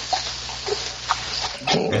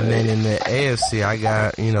 And then in the AFC, I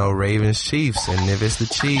got, Ravens, Chiefs. And if it's the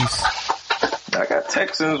Chiefs, I got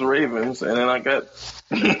Texans, Ravens, and then I got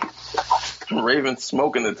Ravens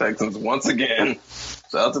smoking the Texans once again.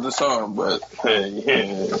 Shout out to Deshaun, but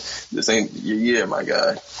hey, this ain't your year, my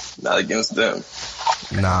guy. Not against them.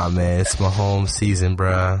 Nah, man, it's Mahomes' season,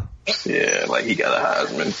 bruh. Yeah, like he got a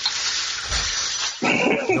Heisman.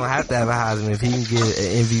 You don't have to have a Heisman if he can get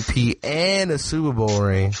an MVP and a Super Bowl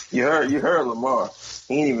ring. You heard Lamar.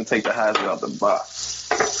 He didn't even take the Heisman out the box.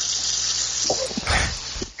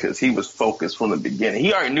 Because he was focused from the beginning.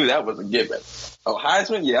 He already knew that was a given. Oh,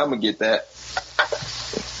 Heisman? Yeah, I'm going to get that.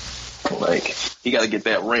 Like, he got to get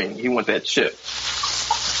that ring. He want that chip.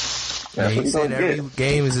 Yeah, he said every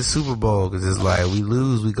game is a Super Bowl because it's like, we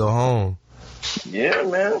lose, we go home. Yeah,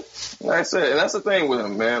 man. Like I said, and that's the thing with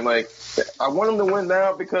him, man. Like, I want him to win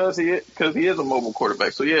now because he is a mobile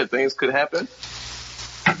quarterback. So, yeah, things could happen.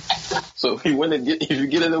 So, if you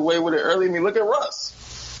get it away with it early, I mean, look at Russ.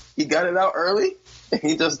 He got it out early, and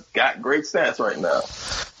he just got great stats right now.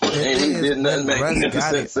 And he did nothing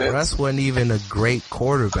magnificent since. Russ wasn't even a great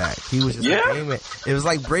quarterback. He was just a game. It was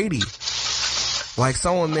like Brady. Like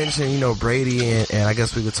someone mentioned, Brady, and I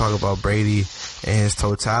guess we could talk about Brady and his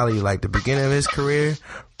totality. Like the beginning of his career,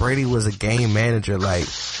 Brady was a game manager. Like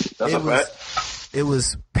it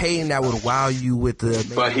was Peyton that would wow you with the.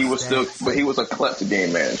 But he was a clutch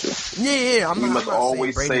game manager. Yeah. You must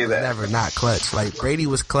always say that. Never not clutch. Like Brady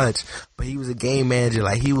was clutch, but he was a game manager.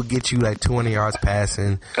 Like he would get you like 200 yards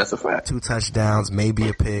passing. That's a fact. 2 touchdowns, maybe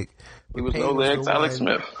a pick. He was no legs, Alex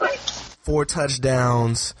Smith. 4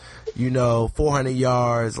 touchdowns, 400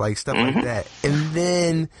 yards, like stuff like that. And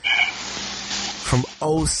then from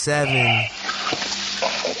 07.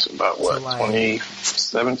 It's about what,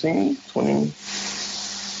 2017? 20?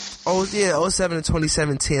 Oh yeah, 07 to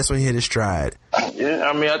 2017. That's when he hit his stride. Yeah,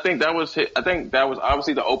 I mean, I think that was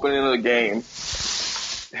obviously the opening of the game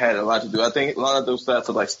had a lot to do. I think a lot of those stats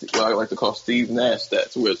are like what I like to call Steve Nash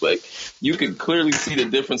stats, where it's like you can clearly see the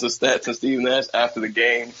difference of stats in Steve Nash after the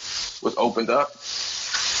game was opened up.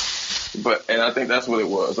 And I think that's what it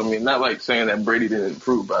was. I mean, not like saying that Brady didn't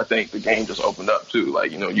improve, but I think the game just opened up too.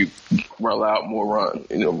 Like, you roll out more run,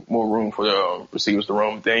 more room for the receivers to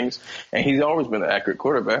roam things. And he's always been an accurate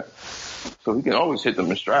quarterback, so he can always hit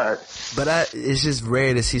them in stride. But it's just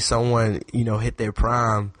rare to see someone, hit their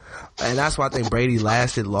prime. And that's why I think Brady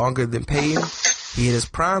lasted longer than Peyton. He hit his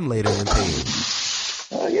prime later than Peyton.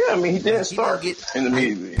 Yeah, I mean, he didn't start in the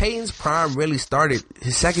immediately. Peyton's prime really started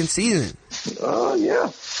his second season.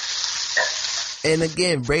 Yeah. And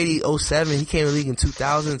again, Brady 07, he came in the league in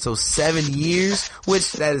 2000, so 7 years,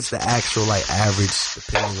 which that is the actual average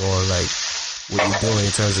depending on what you're doing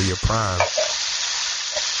in terms of your prime.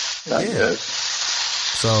 Yeah.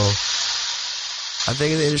 So I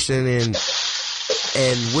think it's interesting.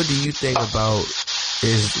 And what do you think about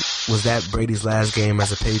was that Brady's last game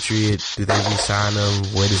as a Patriot? Do they re-sign him?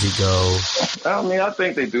 Where does he go? I mean, I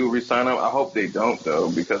think they do re-sign him. I hope they don't though,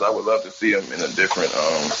 because I would love to see him in a different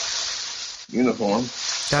uniform.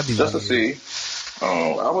 That'd be just weird. To see.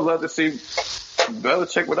 I would love to see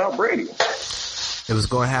Belichick without Brady. It was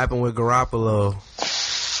going to happen with Garoppolo,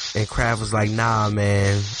 and Kraft was like, "Nah,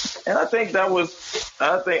 man." And I think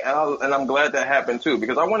and I'm glad that happened too,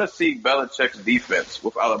 because I want to see Belichick's defense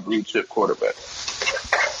without a blue chip quarterback.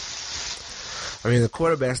 I mean, the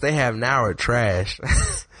quarterbacks they have now are trash.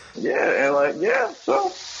 Yeah, and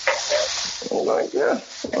so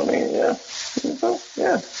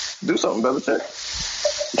do something,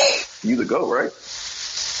 Belichick. You the GOAT, right?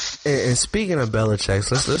 And speaking of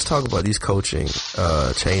Belichick, let's talk about these coaching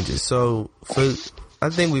changes. So I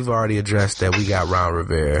think we've already addressed that we got Ron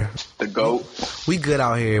Rivera. The GOAT. We good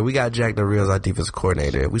out here. We got Jack Del Rio as our defensive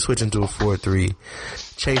coordinator. We switching to a 4-3.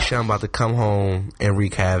 Chase Young about to come home and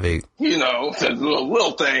wreak havoc. Little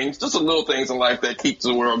things. Just the little things in life that keeps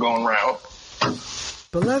the world going round.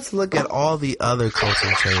 But let's look at all the other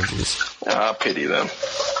coaching changes. I pity them.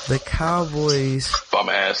 The Cowboys bum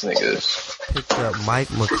ass niggas picked up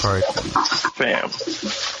Mike McCarthy. Fam,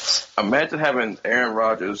 imagine having Aaron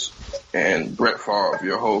Rodgers and Brett Favre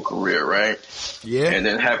your whole career, right? Yeah. And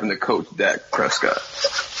then having to coach Dak Prescott.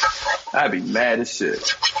 I'd be mad as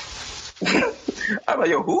shit. I'm like,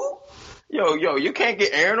 yo, who? Yo, you can't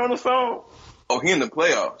get Aaron on the phone? Oh, he in the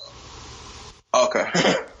playoffs. Okay.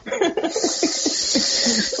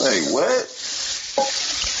 Like, what?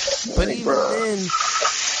 But even then,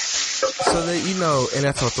 so that,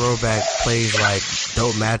 NFL Throwback plays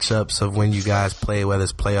dope matchups of when you guys play, whether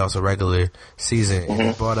it's playoffs or regular season. And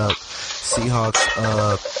you brought up Seahawks,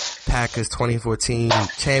 Packers 2014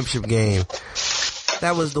 championship game.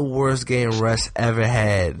 That was the worst game Russ ever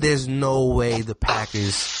had. There's no way the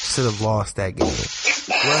Packers should have lost that game.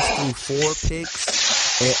 Russ threw 4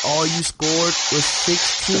 picks, and all you scored was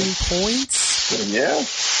 16 points? Yeah.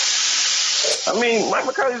 I mean, Mike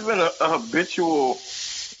McCarthy's been a habitual,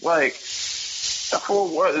 for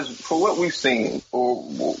what we've seen, or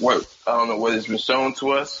what I don't know what has been shown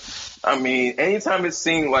to us. I mean, anytime it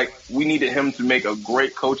seemed like we needed him to make a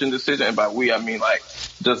great coaching decision, and by we I mean like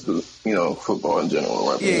just the football in general.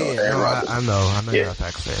 Right? I know you're a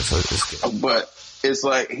Packers fan, so it's good. But it's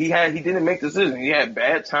like he didn't make decisions. He had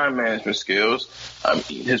bad time management skills. I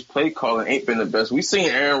mean, his play calling ain't been the best. We've seen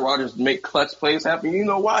Aaron Rodgers make clutch plays happen. You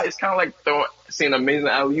know why? It's kind of like seeing an amazing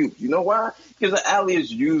alley-oop. You know why? Because the alley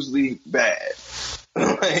is usually bad.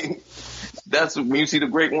 Like, that's when you see the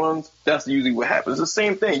great ones. That's usually what happens. It's the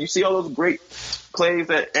same thing. You see all those great plays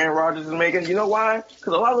that Aaron Rodgers is making. You know why?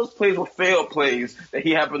 Because a lot of those plays were failed plays that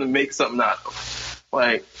he happened to make something out of.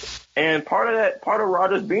 Like, and part of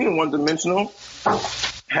Rodgers being one-dimensional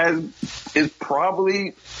is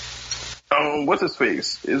probably what's his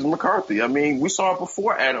face is McCarthy. I mean, we saw it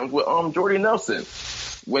before Adams with Jordy Nelson.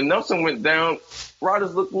 When Nelson went down,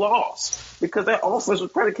 Rodgers looked lost because that offense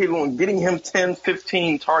was predicated on getting him 10,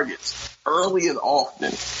 15 targets early and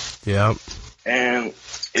often. Yeah. And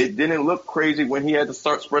it didn't look crazy when he had to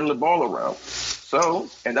start spreading the ball around. So,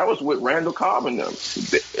 and that was with Randall Cobb and them,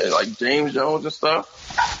 like James Jones and stuff.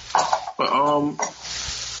 But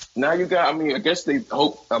now you got, I guess they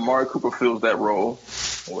hope Amari Cooper fills that role.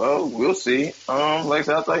 Well, we'll see. Like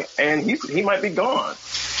I said, and he might be gone.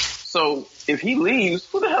 So if he leaves,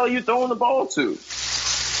 who the hell are you throwing the ball to?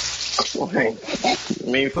 But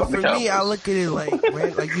for me, I look at it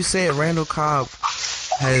like you said, Randall Cobb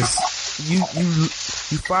has you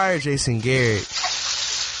fired Jason Garrett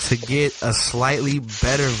to get a slightly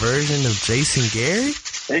better version of Jason Garrett?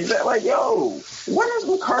 Exactly. Like, yo, what has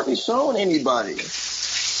McCarthy shown anybody?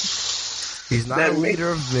 He's not a leader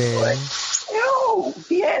of men.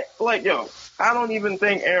 I don't even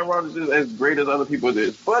think Aaron Rodgers is as great as other people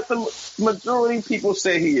is, but the majority of people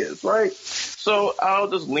say he is, right? So I'll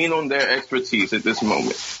just lean on their expertise at this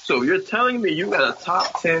moment. So if you're telling me you got a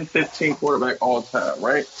top 10, 15 quarterback all time,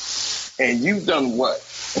 right? And you've done what?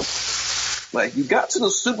 Like, you got to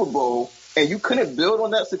the Super Bowl and you couldn't build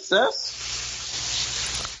on that success?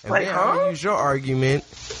 And I'll use your argument.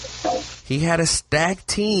 He had a stacked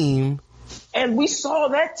team. And we saw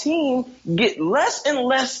that team get less and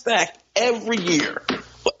less stacked every year.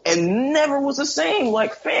 And never was the same.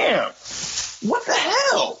 Like, fam, what the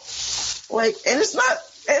hell? Like, and it's not,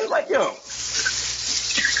 and like, yo,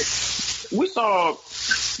 we saw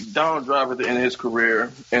Donald Driver at the end of his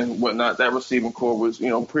career and whatnot. That receiving core was,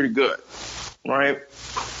 pretty good, right?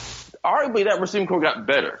 Arguably, that receiving core got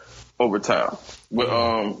better over time. With,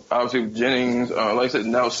 obviously, with Jennings, like I said,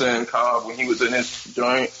 Nelson, Cobb, when he was in his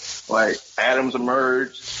joint, like, Adams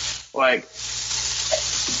emerged, like,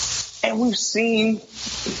 and we've seen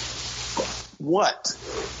what's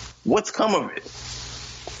come of it.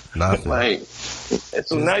 Nothing. Like,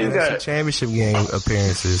 so now you got championship game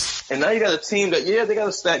appearances, and now you got a team that they got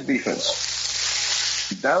a stacked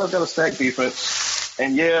defense. Dallas got a stacked defense,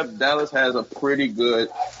 and Dallas has a pretty good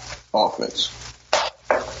offense,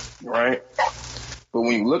 right? But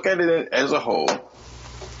when you look at it as a whole,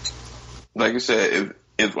 like I said,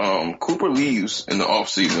 if Cooper leaves in the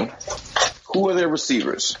offseason, who are their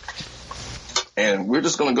receivers? And we're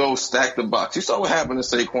just going to go stack the box. You saw what happened to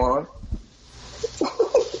Saquon.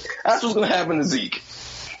 That's what's going to happen to Zeke.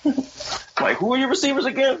 Like, who are your receivers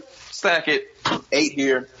again? Stack it. 8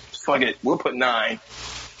 here. Fuck it. We'll put 9.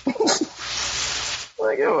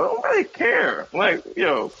 Like, yo, I don't really care. Like,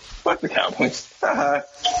 yo, fuck the Cowboys.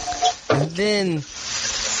 And then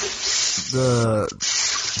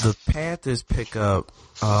the Panthers pick up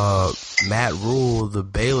Matt Rule, the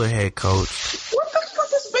Baylor head coach. What the fuck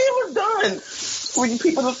has Baylor done for you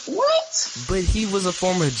people? What? But he was a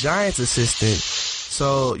former Giants assistant.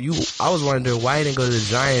 So I was wondering why he didn't go to the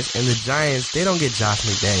Giants. And the Giants, they don't get Josh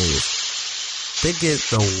McDaniels. They get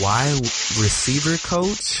the wide receiver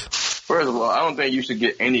coach. First of all, I don't think you should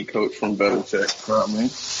get any coach from Belichick, probably.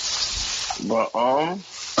 But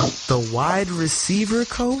the wide receiver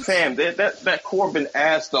coach? Fam, that core been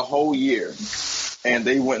asked the whole year. And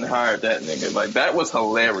they went and hired that nigga. Like, that was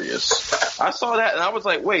hilarious. I saw that and I was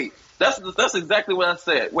like, wait, that's exactly what I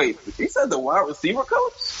said. Wait, he said the wide receiver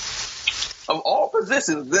coach? Of all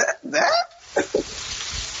positions, that?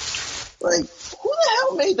 Like, who the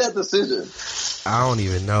hell made that decision? I don't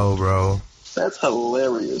even know, bro. That's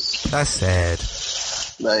hilarious. That's sad.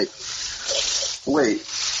 Like, wait,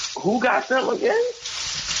 who got them again?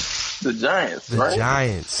 The Giants, right? The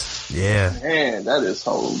Giants, yeah. Man, that is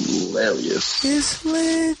hilarious. It's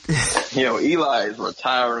lit. Yo, Eli is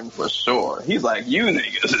retiring for sure. He's like, you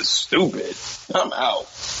niggas is stupid. I'm out.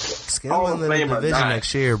 We're winning the division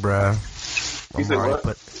next year, bruh. You said what?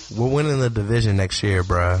 But we're winning the division next year,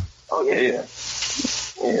 bruh. Oh, yeah.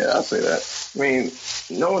 Yeah, I say that. I mean,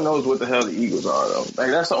 no one knows what the hell the Eagles are, though.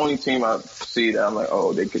 Like, that's the only team I see that I'm like,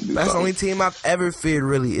 oh, they could do That's something. the only team I've ever feared,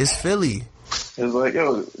 really, is Philly. It's like,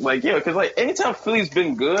 because anytime Philly's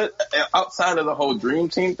been good, outside of the whole dream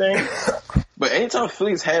team thing, but anytime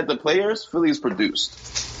Philly's had the players, Philly's produced.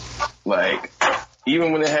 Like,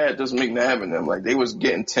 even when they had just McNabb and them, like, they was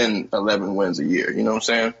getting 10, 11 wins a year. You know what I'm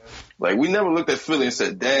saying? Like, we never looked at Philly and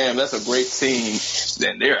said, damn, that's a great team.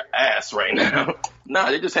 Then they're ass right now. Nah,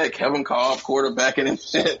 they just had Kevin Cobb quarterbacking and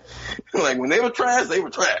shit. Like, when they were trash, they were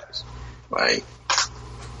trash. Like,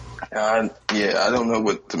 I don't know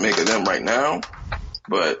what to make of them right now.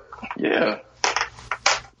 But, yeah.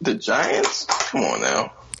 The Giants? Come on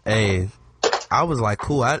now. Hey, I was like,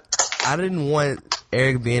 cool. I didn't want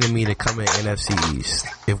Eric Bieniemy to come in NFC East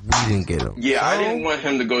if we didn't get him. Yeah, so, I didn't want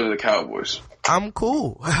him to go to the Cowboys. I'm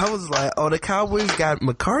cool. I was like, oh, the Cowboys got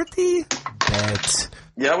McCarthy? Bet.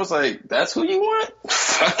 Yeah, I was like, that's who you want?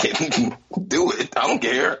 Fucking do it. I don't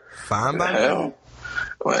care. Fine by me.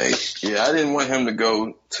 Like, yeah, I didn't want him to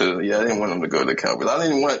go to the Cowboys. I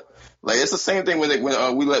didn't want, like, it's the same thing when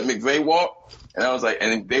we let McVay walk, and I was like,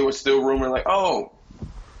 and they were still rumoring like, oh,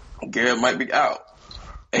 Garrett might be out.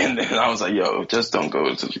 And then I was like, yo, just don't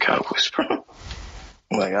go to the Cowboys, bro.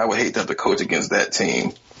 Like, I would hate to have to coach against that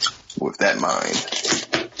team with that mind.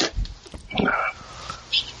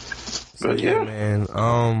 But yeah, man.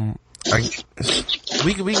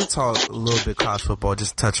 We can talk a little bit college football.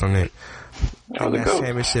 Just touch on it. That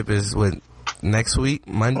championship is next week,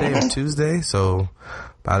 Monday or Tuesday. So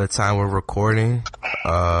by the time we're recording,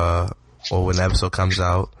 or when the episode comes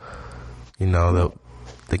out, you know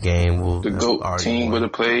the game will. The GOAT team would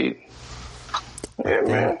have played. Yeah,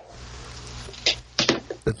 man.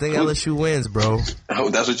 The thing LSU wins, bro. Oh,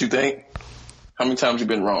 that's what you think? How many times you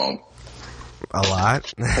been wrong? A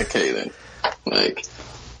lot. Okay, then. Like,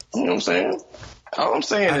 you know what I'm saying? All I'm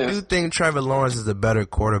saying is... I do think Trevor Lawrence is a better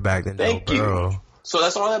quarterback than Joe Burrow. So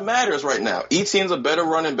that's all that matters right now. Etienne's a better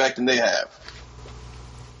running back than they have.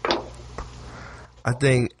 I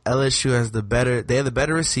think LSU has they have the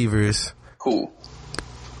better receivers. Cool.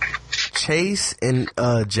 Chase and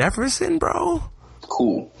Jefferson, bro.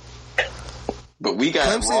 Cool. But we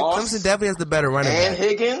got Clemson definitely has the better running back. And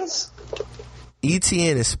Higgins.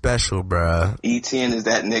 Etienne is special, bruh. Etienne is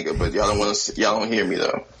that nigga, but y'all don't hear me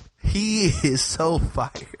though. He is so fire.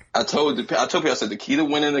 I told you, I said the key to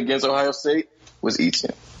winning against Ohio State was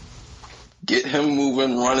Etienne. Get him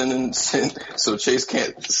moving, running, and so Chase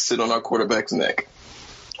can't sit on our quarterback's neck.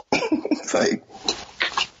 Like,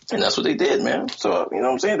 and that's what they did, man. So, you know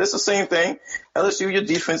what I'm saying? That's the same thing. LSU, your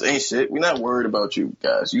defense ain't shit. We're not worried about you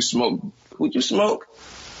guys. You smoke. Who'd you smoke?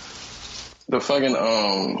 The fucking,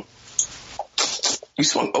 you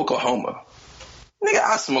smoke Oklahoma. Nigga,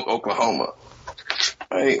 I smoke Oklahoma.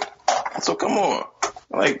 Like, so come on.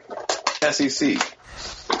 Like, SEC.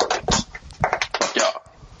 Fuck y'all.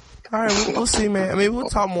 All right, we'll see, man. I mean, we'll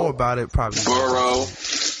talk more about it probably. Burrow,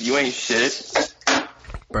 you ain't shit.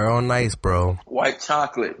 Burrow, nice, bro. White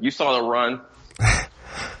chocolate. You saw the run.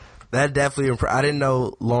 That definitely I didn't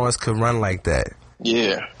know Lawrence could run like that.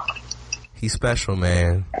 Yeah. He's special,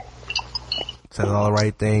 man. Says all the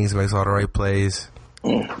right things, makes all the right plays.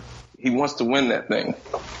 He wants to win that thing.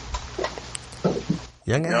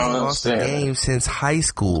 Young hasn't lost a game since high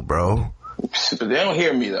school, bro. But they don't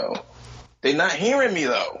hear me, though. They're not hearing me,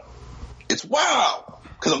 though. It's wild.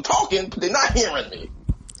 Because I'm talking, but they're not hearing me.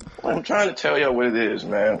 I'm trying to tell y'all what it is,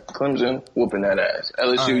 man. Clemson whooping that ass.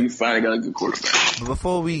 LSU, you finally got a good quarterback. But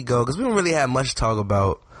before we go, because we don't really have much to talk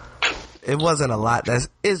about, it wasn't a lot.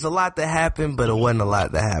 It's a lot that happened, but it wasn't a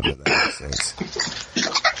lot that happened. That makes sense.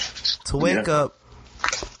 To wake up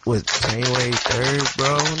with January 3rd,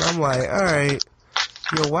 bro, and I'm like, all right,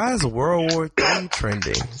 yo, why is World War III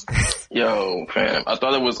trending? Yo, fam, I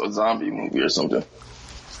thought it was a zombie movie or something.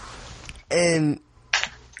 And,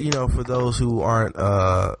 you know, for those who aren't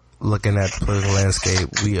looking at the political landscape,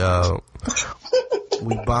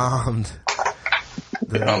 we bombed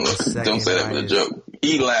Don't say that for a joke.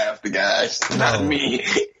 He laughed, guys. Not me.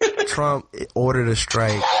 Trump ordered a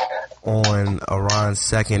strike on Iran's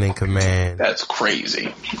second in command. That's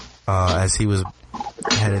crazy. As he was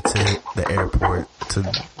headed to the airport to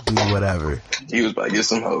do whatever. He was about to get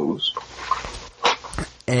some hoes.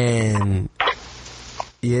 And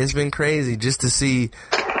yeah, it's been crazy just to see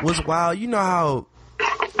what's wild. You know how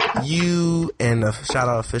you and shout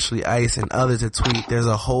out officially Ice and others that tweet, there's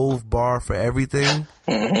a Hove bar for everything.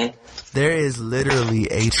 Mm-hmm. There is literally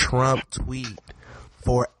a Trump tweet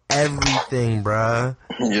for everything, bruh.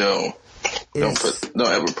 Yo, don't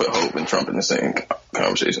ever put Hove and Trump in the same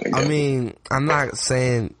conversation again. I mean, I'm not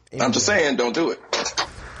saying... I'm just saying, don't do it.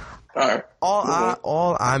 All right.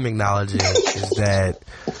 All I'm acknowledging is that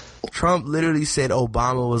Trump literally said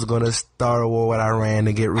Obama was going to start a war with Iran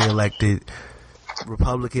to get reelected.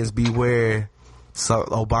 Republicans beware. So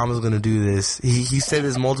Obama's going to do this. He said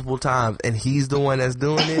this multiple times, and he's the one that's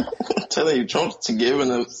doing it. I'm telling you, Trump's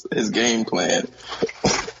giving us his game plan.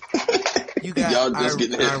 You got y'all just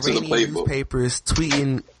getting hit to the Iranian playbook. Newspapers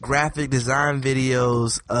tweeting graphic design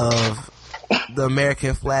videos of the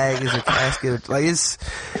American flag as a casket. Like, it's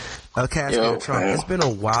a casket of Trump. Man. It's been a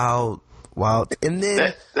wild. And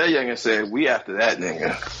then That youngin said, we after that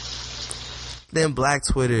nigga. Then Black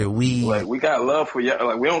Twitter, we got love for y'all.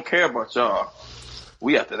 Like, we don't care about y'all.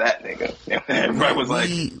 We after that nigga. Everybody was like,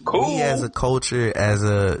 cool. We as a culture, as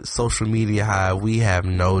a social media hive, we have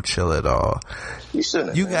no chill at all. You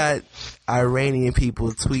shouldn't. You got Iranian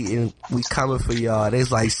people tweeting, we coming for y'all.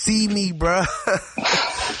 They's like, see me, bruh.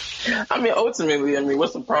 I mean, ultimately,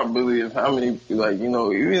 what's the probability of how many,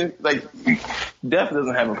 even, death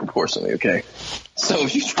doesn't happen proportionally, okay? So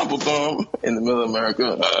if you drop a bomb in the middle of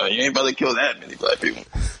America, you ain't about to kill that many black people.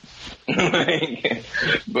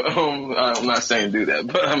 But I'm not saying do that,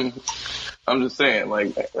 but I'm just saying,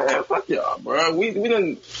 man, fuck y'all, bro. We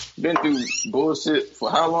done been through bullshit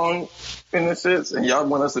for how long in this shit, and y'all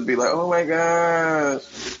want us to be like, oh my gosh,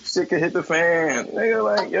 shit could hit the fan. Nigga,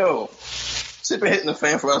 like, yo, shit been hitting the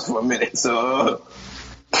fan for us for a minute, so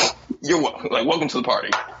you're welcome to the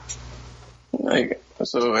party.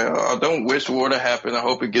 So I don't wish war to happen. I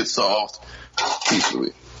hope it gets solved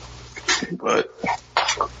peacefully. But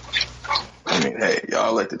I mean, hey, y'all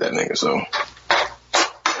elected that nigga, so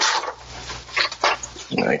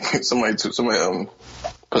somebody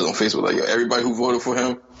put it on Facebook like, yo, everybody who voted for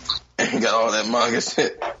him and got all that manga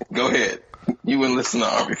shit, go ahead. You enlist in the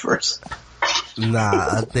army first.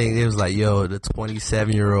 Nah, I think it was like, yo, the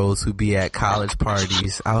 27-year-olds who be at college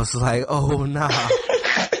parties. I was like, oh, nah.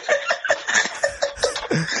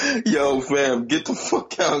 Yo, fam, get the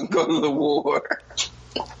fuck out and go to the war.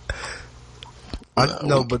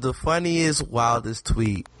 No, but the funniest, wildest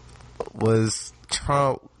tweet was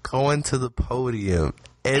Trump going to the podium,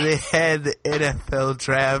 and it had the NFL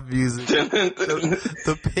draft music.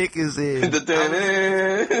 The pick is in.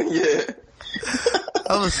 Yeah.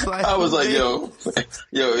 I was like, yo,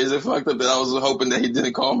 is it fucked up that I was hoping that he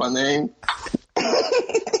didn't call my name?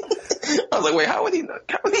 I was like, wait, how would he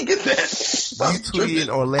get that? You tweeting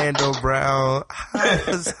Orlando Brown.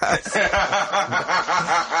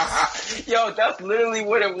 Yo, that's literally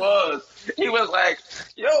what it was. He was like,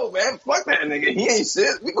 yo, man, fuck that nigga. He ain't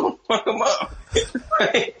shit. We gonna fuck him up.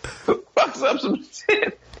 Fucks up some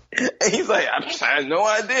shit. And he's like, I had no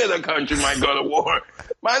idea the country might go to war.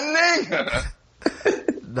 My nigga.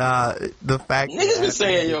 Nah, the fact niggas been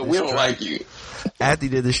saying, yo, we don't like you. After he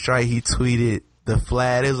did the strike, he tweeted the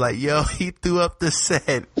flag. It was like, yo, he threw up the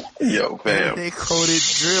set. Yo, fam. They coded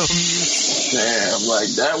drill music. Damn, like,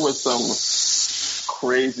 that was some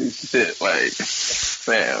crazy shit. Like,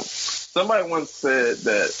 fam. Somebody once said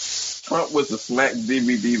that Trump was the smack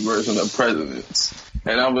DVD version of presidents.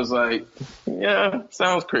 And I was like, yeah,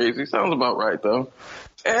 sounds crazy. Sounds about right, though.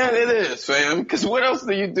 And it is, fam. Because what else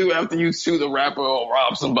do you do after you shoot a rapper or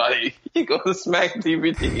rob somebody? You go to Smack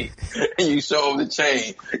DVD and you show him the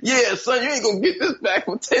chain. Yeah, son, you ain't gonna get this back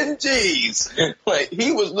for 10 G's. Like,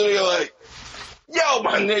 he was literally like, yo,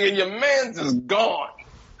 my nigga, your man's is gone.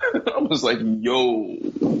 I was like, yo.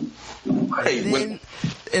 Hey,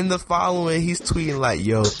 in the following, he's tweeting like,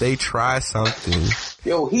 yo, if they try something.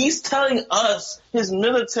 Yo, he's telling us his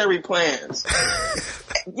military plans.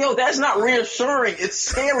 Yo, that's not reassuring. It's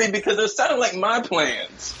scary because it sounded like my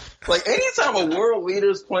plans. Like, anytime a world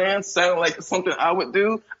leader's plans sound like something I would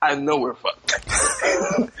do, I know we're fucked.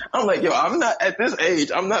 I'm like, yo, I'm not, at this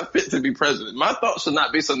age, I'm not fit to be president. My thoughts should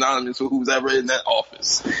not be synonymous with who's ever in that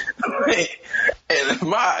office. And if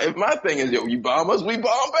my thing is, yo, you bomb us, we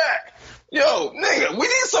bomb back. Yo, nigga, we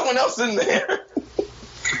need someone else in there.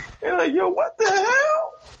 And like, yo, what the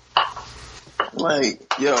hell? Like,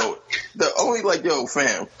 yo, yo,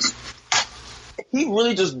 fam, he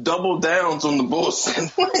really just doubled downs on the bullshit.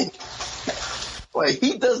 like,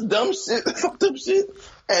 he does dumb shit, fucked up shit,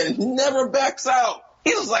 and never backs out.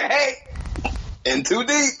 He's just like, hey, in too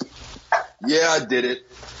deep. Yeah, I did it.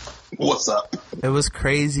 What's up? It was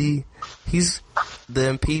crazy. The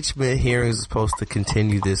impeachment hearings are supposed to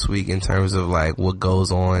continue this week in terms of like what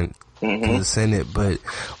goes on in the Senate, but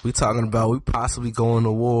we talking about we possibly going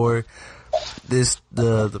to war.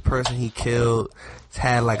 The person he killed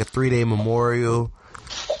had like a 3-day memorial.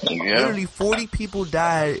 Yeah. Literally 40 people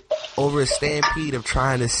died over a stampede of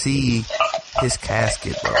trying to see his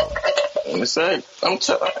casket, bro. It's like,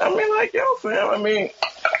 yo, fam,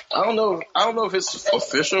 I don't know if it's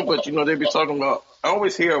official, but you know they be talking about. I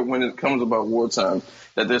always hear when it comes about wartime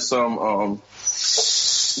that there's some rule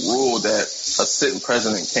that a sitting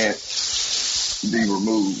president can't be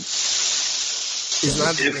removed. It's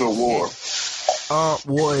not if a war.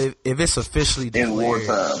 Well, if it's officially declared, in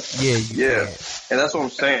wartime, yeah, you can. And that's what I'm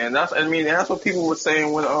saying. And that's what people were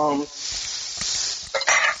saying when I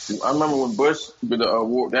remember when Bush with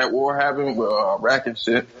that war happened with Iraq and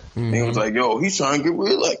shit. And he was like, "Yo, he's trying to get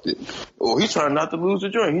reelected, or he's trying not to lose the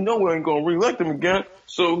joint. He know we ain't gonna reelect him again,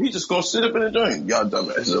 so he's just gonna sit up in the joint. Y'all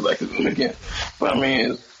dumbasses elected him again." But I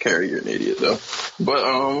mean, Kerry, you're an idiot though. But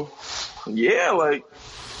yeah, like,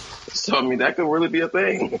 it's telling me that could really be a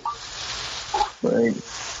thing. Like,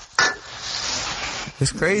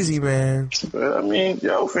 it's crazy, man. But I mean,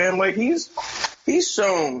 yo, fam, like he's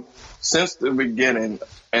shown since the beginning,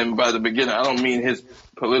 and by the beginning, I don't mean his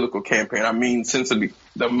political campaign. I mean since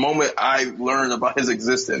the moment I learned about his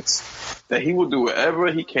existence, that he will do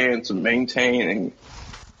whatever he can to maintain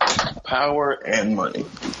power and money.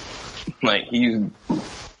 Like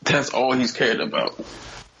that's all he's cared about.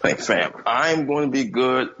 Like, fam, I'm going to be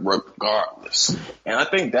good regardless. And I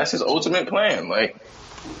think that's his ultimate plan. Like,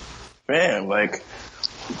 fam, like,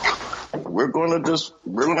 we're going to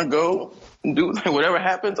go and do, like, whatever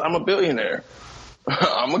happens, I'm a billionaire.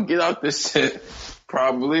 I'm going to get out this shit,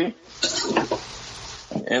 probably.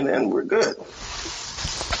 And then we're good.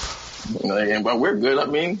 Like, and by we're good, I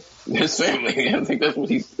mean his family. I think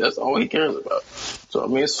that's all he cares about. So, I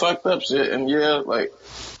mean, it's fucked up shit. And yeah, like,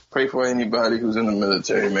 pray for anybody who's in the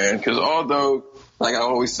military, man. Because although, like I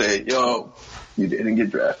always say, yo, you didn't get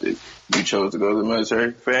drafted. You chose to go to the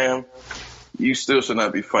military, fam. You still should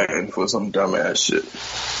not be fighting for some dumbass shit.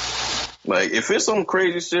 Like, if it's some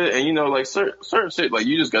crazy shit, and you know, like certain shit, like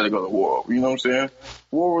you just got to go to war. You know what I'm saying?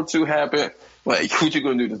 World War II happened. Like, what you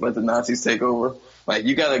gonna do? Just let the Nazis take over? Like,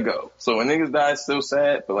 you gotta go. So when niggas die, it's still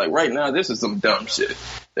sad. But like right now, this is some dumb shit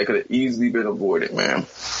that could have easily been avoided, man.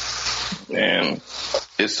 And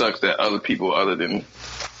it sucks that other people other than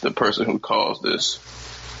the person who caused this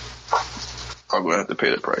are going to have to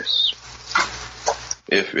pay the price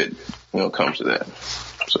if it, comes to that.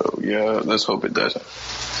 So yeah, let's hope it doesn't.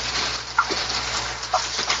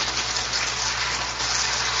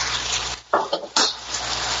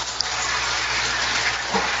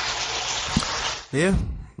 Yeah.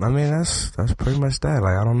 I mean, that's pretty much that.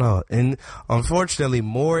 Like, I don't know. And unfortunately,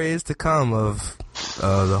 more is to come of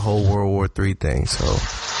the whole World War III thing. So,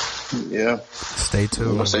 yeah, stay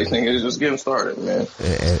tuned. The safe thing is just getting started, man.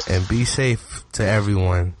 And be safe to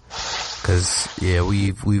everyone, because yeah,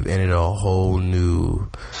 we've entered a whole new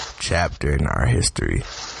chapter in our history.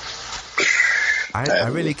 I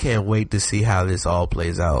really can't wait to see how this all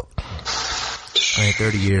plays out. I mean,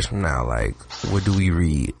 30 years from now, like, what do we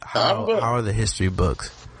read? How are the history books?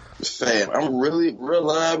 Fam, I'm really real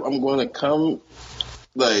live. I'm going to come,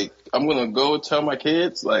 like, I'm going to go tell my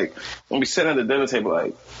kids, like, when we sit at the dinner table,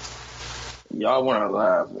 like, y'all weren't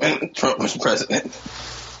alive when Trump was president.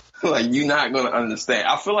 Like, you're not going to understand.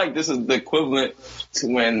 I feel like this is the equivalent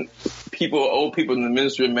to when old people in the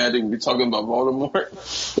Ministry of Magic be talking about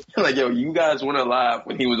Voldemort. Like, yo, you guys weren't alive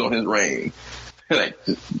when he was on his reign. like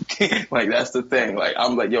that's the thing. Like,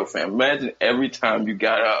 I'm like, yo, fam, imagine every time you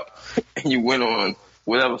got up and you went on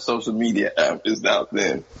whatever social media app is out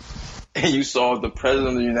there and you saw the president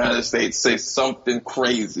of the United States say something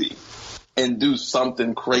crazy and do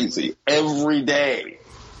something crazy every day.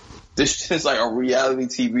 This is like a reality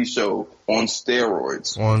TV show on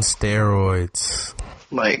steroids.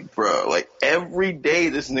 Like, bro, like every day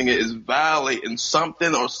this nigga is violating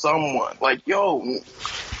something or someone. Like, yo,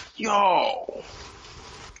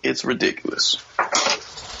 it's ridiculous.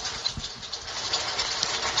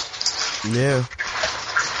 Yeah.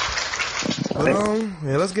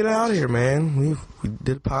 Yeah, let's get out of here, man. We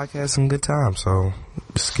did a podcast some good time, so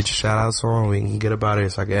just get your shout outs on. We can get about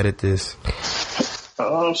it so I can edit this.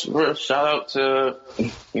 Shout out to,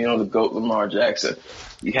 the GOAT Lamar Jackson.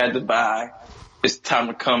 You had to buy. It's time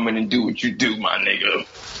to come in and do what you do, my nigga.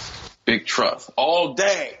 Big trust. All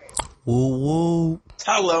day. Woo woo.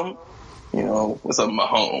 Tell him, what's up,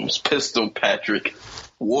 Mahomes? Pistol Patrick.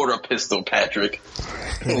 Water Pistol Patrick.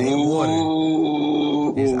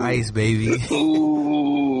 Ooh. It's ice, baby.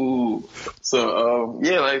 Ooh. So,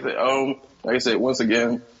 like I said, once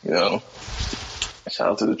again, shout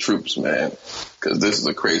out to the troops, man. Because this is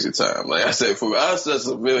a crazy time. Like I said, for us as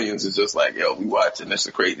civilians, it's just like, yo, we watching this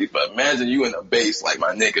is crazy. But imagine you in a base like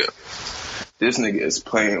my nigga. This nigga is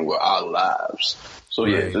playing with our lives. So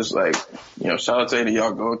yeah, right. Just like, shout out to any of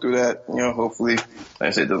y'all going through that. Hopefully, like I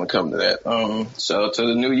said, it doesn't come to that. Shout out to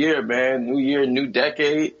the new year, man. New year, new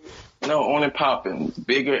decade. on and popping,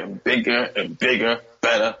 bigger and bigger and bigger,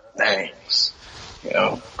 better things.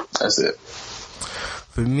 That's it.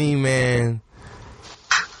 For me, man,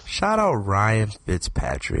 shout out Ryan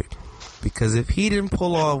Fitzpatrick. Because if he didn't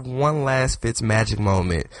pull off one last Fitzmagic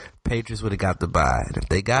moment, Patriots would have got the bye. And if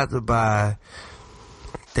they got the bye,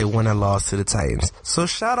 they wouldn't have lost to the Titans. So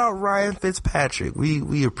shout out Ryan Fitzpatrick.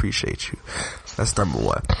 We appreciate you. That's number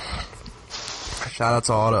one. Shout out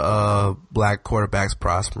to all the black quarterbacks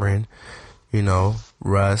prospering.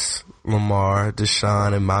 Russ, Lamar,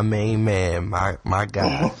 Deshaun, and my main man, my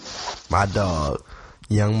guy, my dog,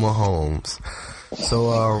 young Mahomes.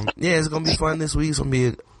 So it's gonna be fun this week. It's gonna be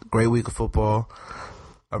a great week of football.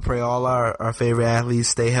 I pray all our favorite athletes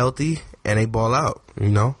stay healthy and they ball out,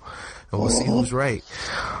 and we'll see who's right.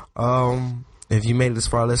 If you made it this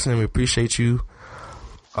far listening, we appreciate you.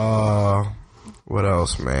 What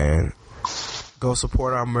else, man? Go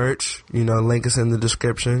support our merch. Link us in the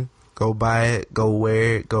description. Go buy it. Go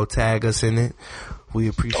wear it. Go tag us in it. We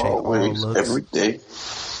appreciate always, all looks. Every day.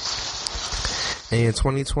 And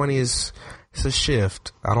 2020 it's a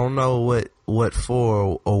shift. I don't know what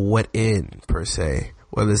for or what in per se.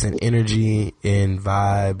 Whether it's in energy, in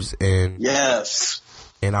vibes, and yes,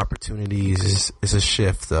 and opportunities. It's a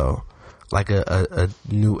shift though, like a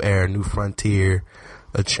new era, new frontier,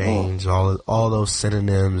 a change. All those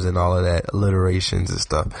synonyms and all of that alliterations and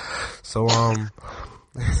stuff. So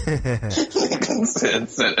said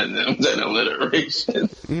synonyms and alliteration.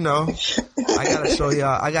 I gotta show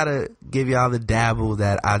y'all. I gotta give y'all the dabble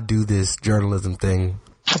that I do this journalism thing.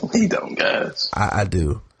 He don't, guys. I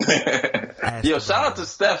do. Yo, shout out to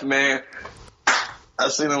Steph, man. I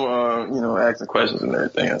seen him, asking questions and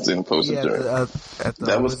everything. I seen him posting.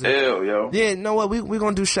 That was ill, yo. Yeah, you know what? We're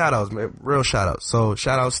gonna do shout outs, man. Real shout outs. So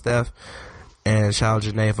shout out Steph and shout out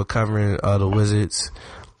Janae for covering the Wizards.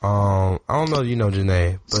 I don't know if you know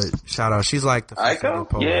Janae, but shout out. She's like the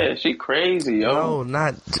Iko? Yeah, she crazy, yo. No,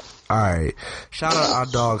 not. Alright. Shout out our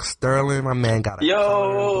dog Sterling. My man got a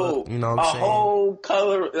coloring book. You know what I'm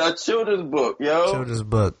saying? A children's book, yo. Children's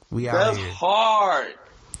book. We out That's here. That's hard.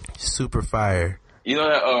 Super fire. You know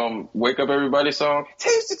that Wake Up Everybody song?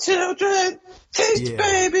 Teach the children, teach the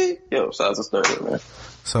baby. Yo, shout out to Sterling, man.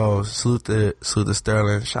 So salute to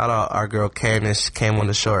Sterling. Shout out our girl Candace. She came on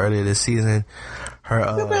the show earlier this season. Her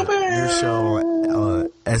new show,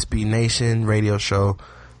 SB Nation radio show.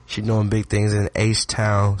 She doing big things in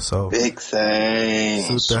H-Town. So big things.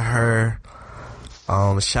 Salute to her.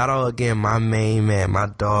 Shout out again my main man, my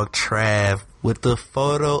dog Trav, with the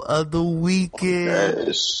photo of the weekend. That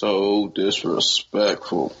is so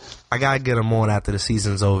disrespectful. I gotta get him on after the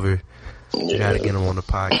season's over. Yeah. Gotta get him on the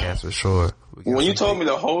podcast for sure. When you told me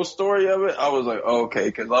the whole story of it, I was like, okay,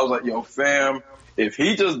 because I was like, yo, fam, if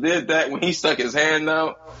he just did that when he stuck his hand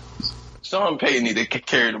out, Sean Payton need to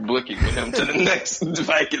carry the blicky with him to the next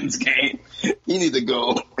Vikings game. He need to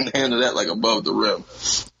go and handle that like above the rim.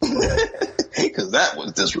 Because that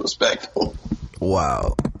was disrespectful.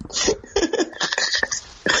 Wow.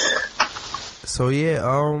 So yeah,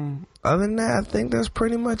 other than that, I think that's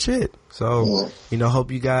pretty much it. So,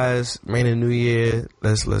 hope you guys made a new year.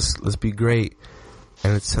 Let's be great.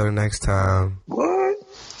 And until next time. What?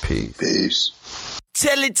 Peace.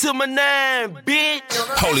 Tell it to my name, bitch.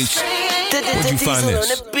 Holy shit. Where'd you find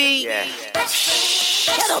this? Yeah.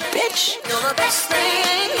 Shut up, bitch.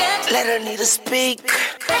 Let her need to speak.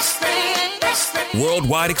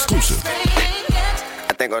 Worldwide exclusive.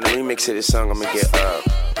 I think on the remix of this song, I'm gonna get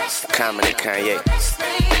Common and Kanye.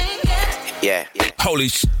 Yeah. Holy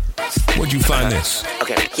shit. Where'd you find this?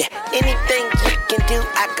 Okay, yeah. Anything you can do,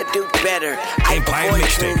 I could do better. I avoid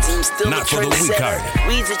trends and still not a for the weak-hearted.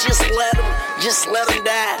 Weezy, just let them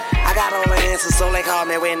die. I got all the answers, so they call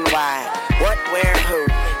me when, why. What, where, who?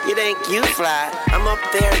 You think you fly? I'm up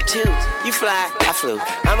there too. You fly, I flew.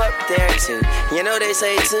 I'm up there too. You know they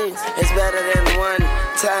say two is better than one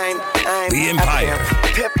time. I'm the Empire.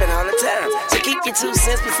 Pippin' all the time. So keep your 2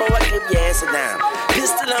 cents before I give your ass a dime.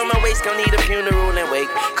 Pistol on my waist, gon' need a funeral and wake.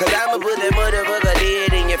 Cause I'ma put that motherfucker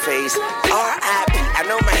dead in your face. R.I.P. I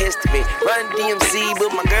know my history. Run DMC, but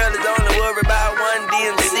my girl is only worried about one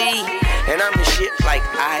DMC. And I'm the shit like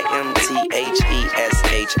IMTHESHIT.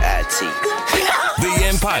 The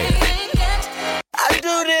Empire. I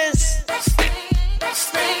do this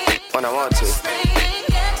when I want to.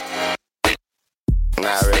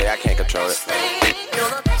 Nah, really, I can't control it.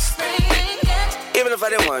 Even if I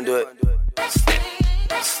didn't want to do it,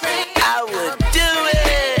 I would do it.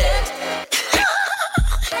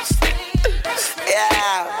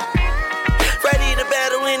 Yeah. Ready to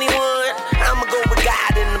battle anyone? I'ma go with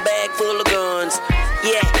God in a bag full of guns.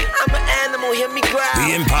 Yeah, I'm an animal, hear me growl.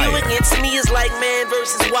 The Empire. You against me is like man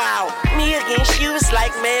versus wild. Me against you is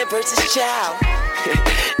like man versus child.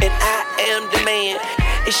 And I am the man.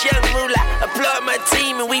 It's Young Moolah, applaud my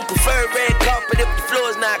team, and we prefer red carpet if the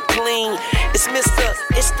floor's not clean. It's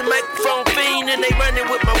the microphone fiend, and they running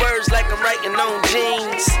with my words like I'm writing on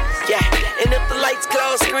jeans. Yeah, and if the lights could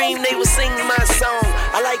all scream, they would sing my song.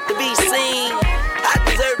 I like to be seen. I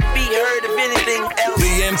deserve to be heard if anything else.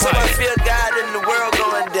 The Empire. So I feel God in the world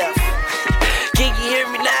going deaf. Can you hear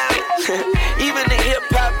me now? Even the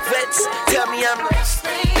hip-hop vets tell me I'm the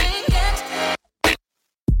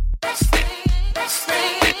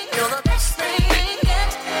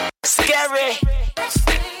scary.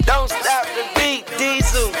 Don't stop the beat,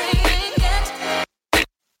 Diesel.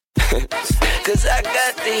 Cause I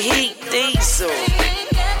got the heat, Diesel.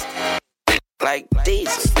 Like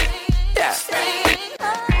Diesel. Yeah.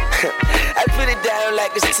 I put it down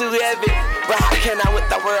like it's too heavy, but how can I with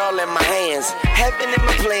the world in my hands? Heaven in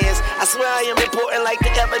my plans. I swear I am important like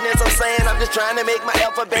the evidence I'm saying. I'm just trying to make my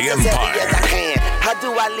alphabet as heavy as I can. How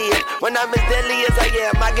do I live when I'm as deadly as I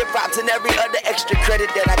am? I give props and every other extra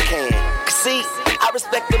credit that I can. Cause see, I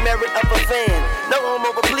respect the merit of a fan. No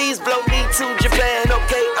homo, but please blow me to Japan.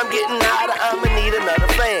 Okay, I'm getting hotter, I'ma need another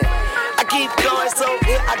fan. I keep going, so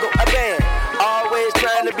here I go again. Always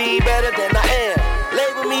trying to be better than I am.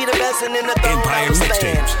 Label me the best and in the throne I will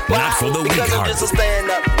stand. Not for the weak because I'm just a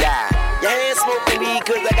stand-up guy. Your hands smoking weed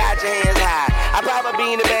cause I got your hands high. I pop a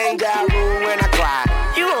bean and bang down room when I cry.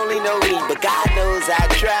 You only know me, but God knows I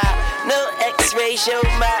try. No X-ray show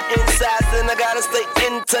my insides, and I gotta stay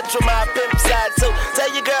in touch with my pimp side. So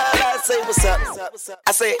tell your girl I say what's up.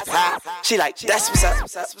 I say hi, she like that's what's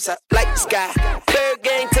up. Like the sky, bird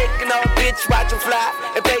gang taking off, bitch, watch 'em fly,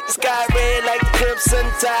 and paint the sky red like the crimson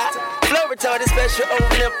tide. Flow retarded special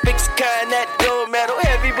Olympics kind, that gold medal,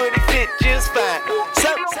 everybody fit just fine.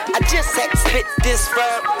 So I just had to spit this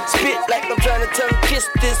rhyme, spit like I'm trying to tongue kiss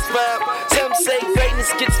this rhyme. Some say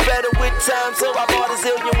greatness gets better with time, so I bought a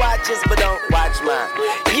zillion watches, but don't watch mine.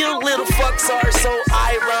 You little fucks are so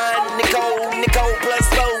ironic. Nicole plus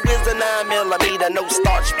low is a 9mm, no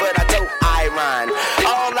starch, but I don't iron.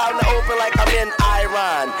 All out in the open like I'm in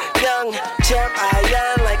Iran. Young champ, I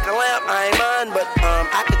yawn like a lamp, I'm on, but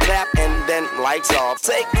I could clap and then lights off.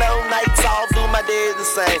 Take no nights off, do my days the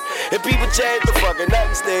same. If people change, the fucking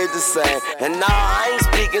nothing stays the same. And nah, I ain't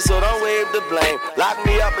speaking, so don't wave the blame. Lock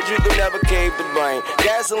me up, but you can never cave the brain.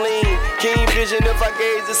 Gasoline, keen vision if I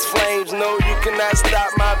gaze its flames. No, you cannot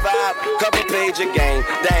stop my vibe. Cover page again.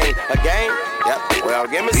 Dang, a game? Yep, well,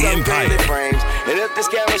 give me some credit frames. And if this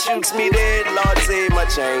camera shoots me dead, Lord save my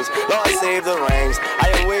chains. Lord save the reins.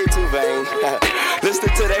 I am way too vain.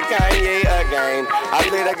 Listen to that Kanye again. I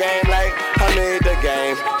play the game like I made the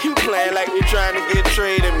game. You playing like you trying to get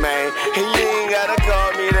traded, man. And you ain't gotta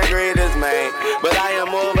call me the greatest, man. But I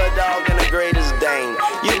am more of a dog than the greatest Dane.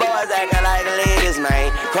 You boys acting like ladies,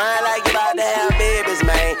 man. Crying like you about to have babies,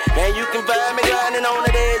 man. And you can find me grinding on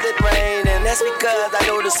the days it rain. And that's because I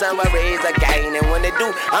know the sun will raise again. And when they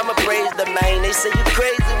do, I'ma praise the man. They say you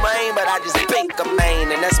crazy, man, but I just bake a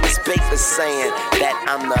man. And that's Miss Baker saying that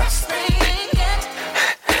I'm the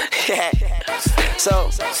yeah. So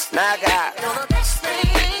now I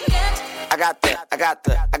got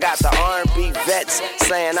the R&B vets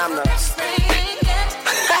saying I'm the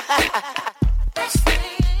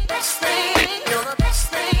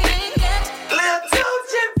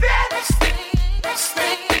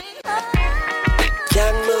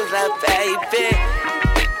Young Moolah, baby.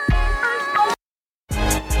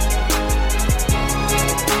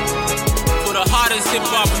 For the hottest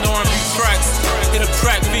hip-hop and R&B tracks, hit up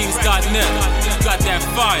trackfiends.net. Got that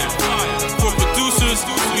fire. For producers,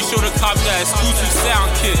 be sure to cop that exclusive sound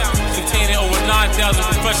kit containing over 9,000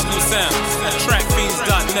 professional sounds at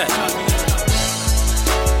trackfiends.net.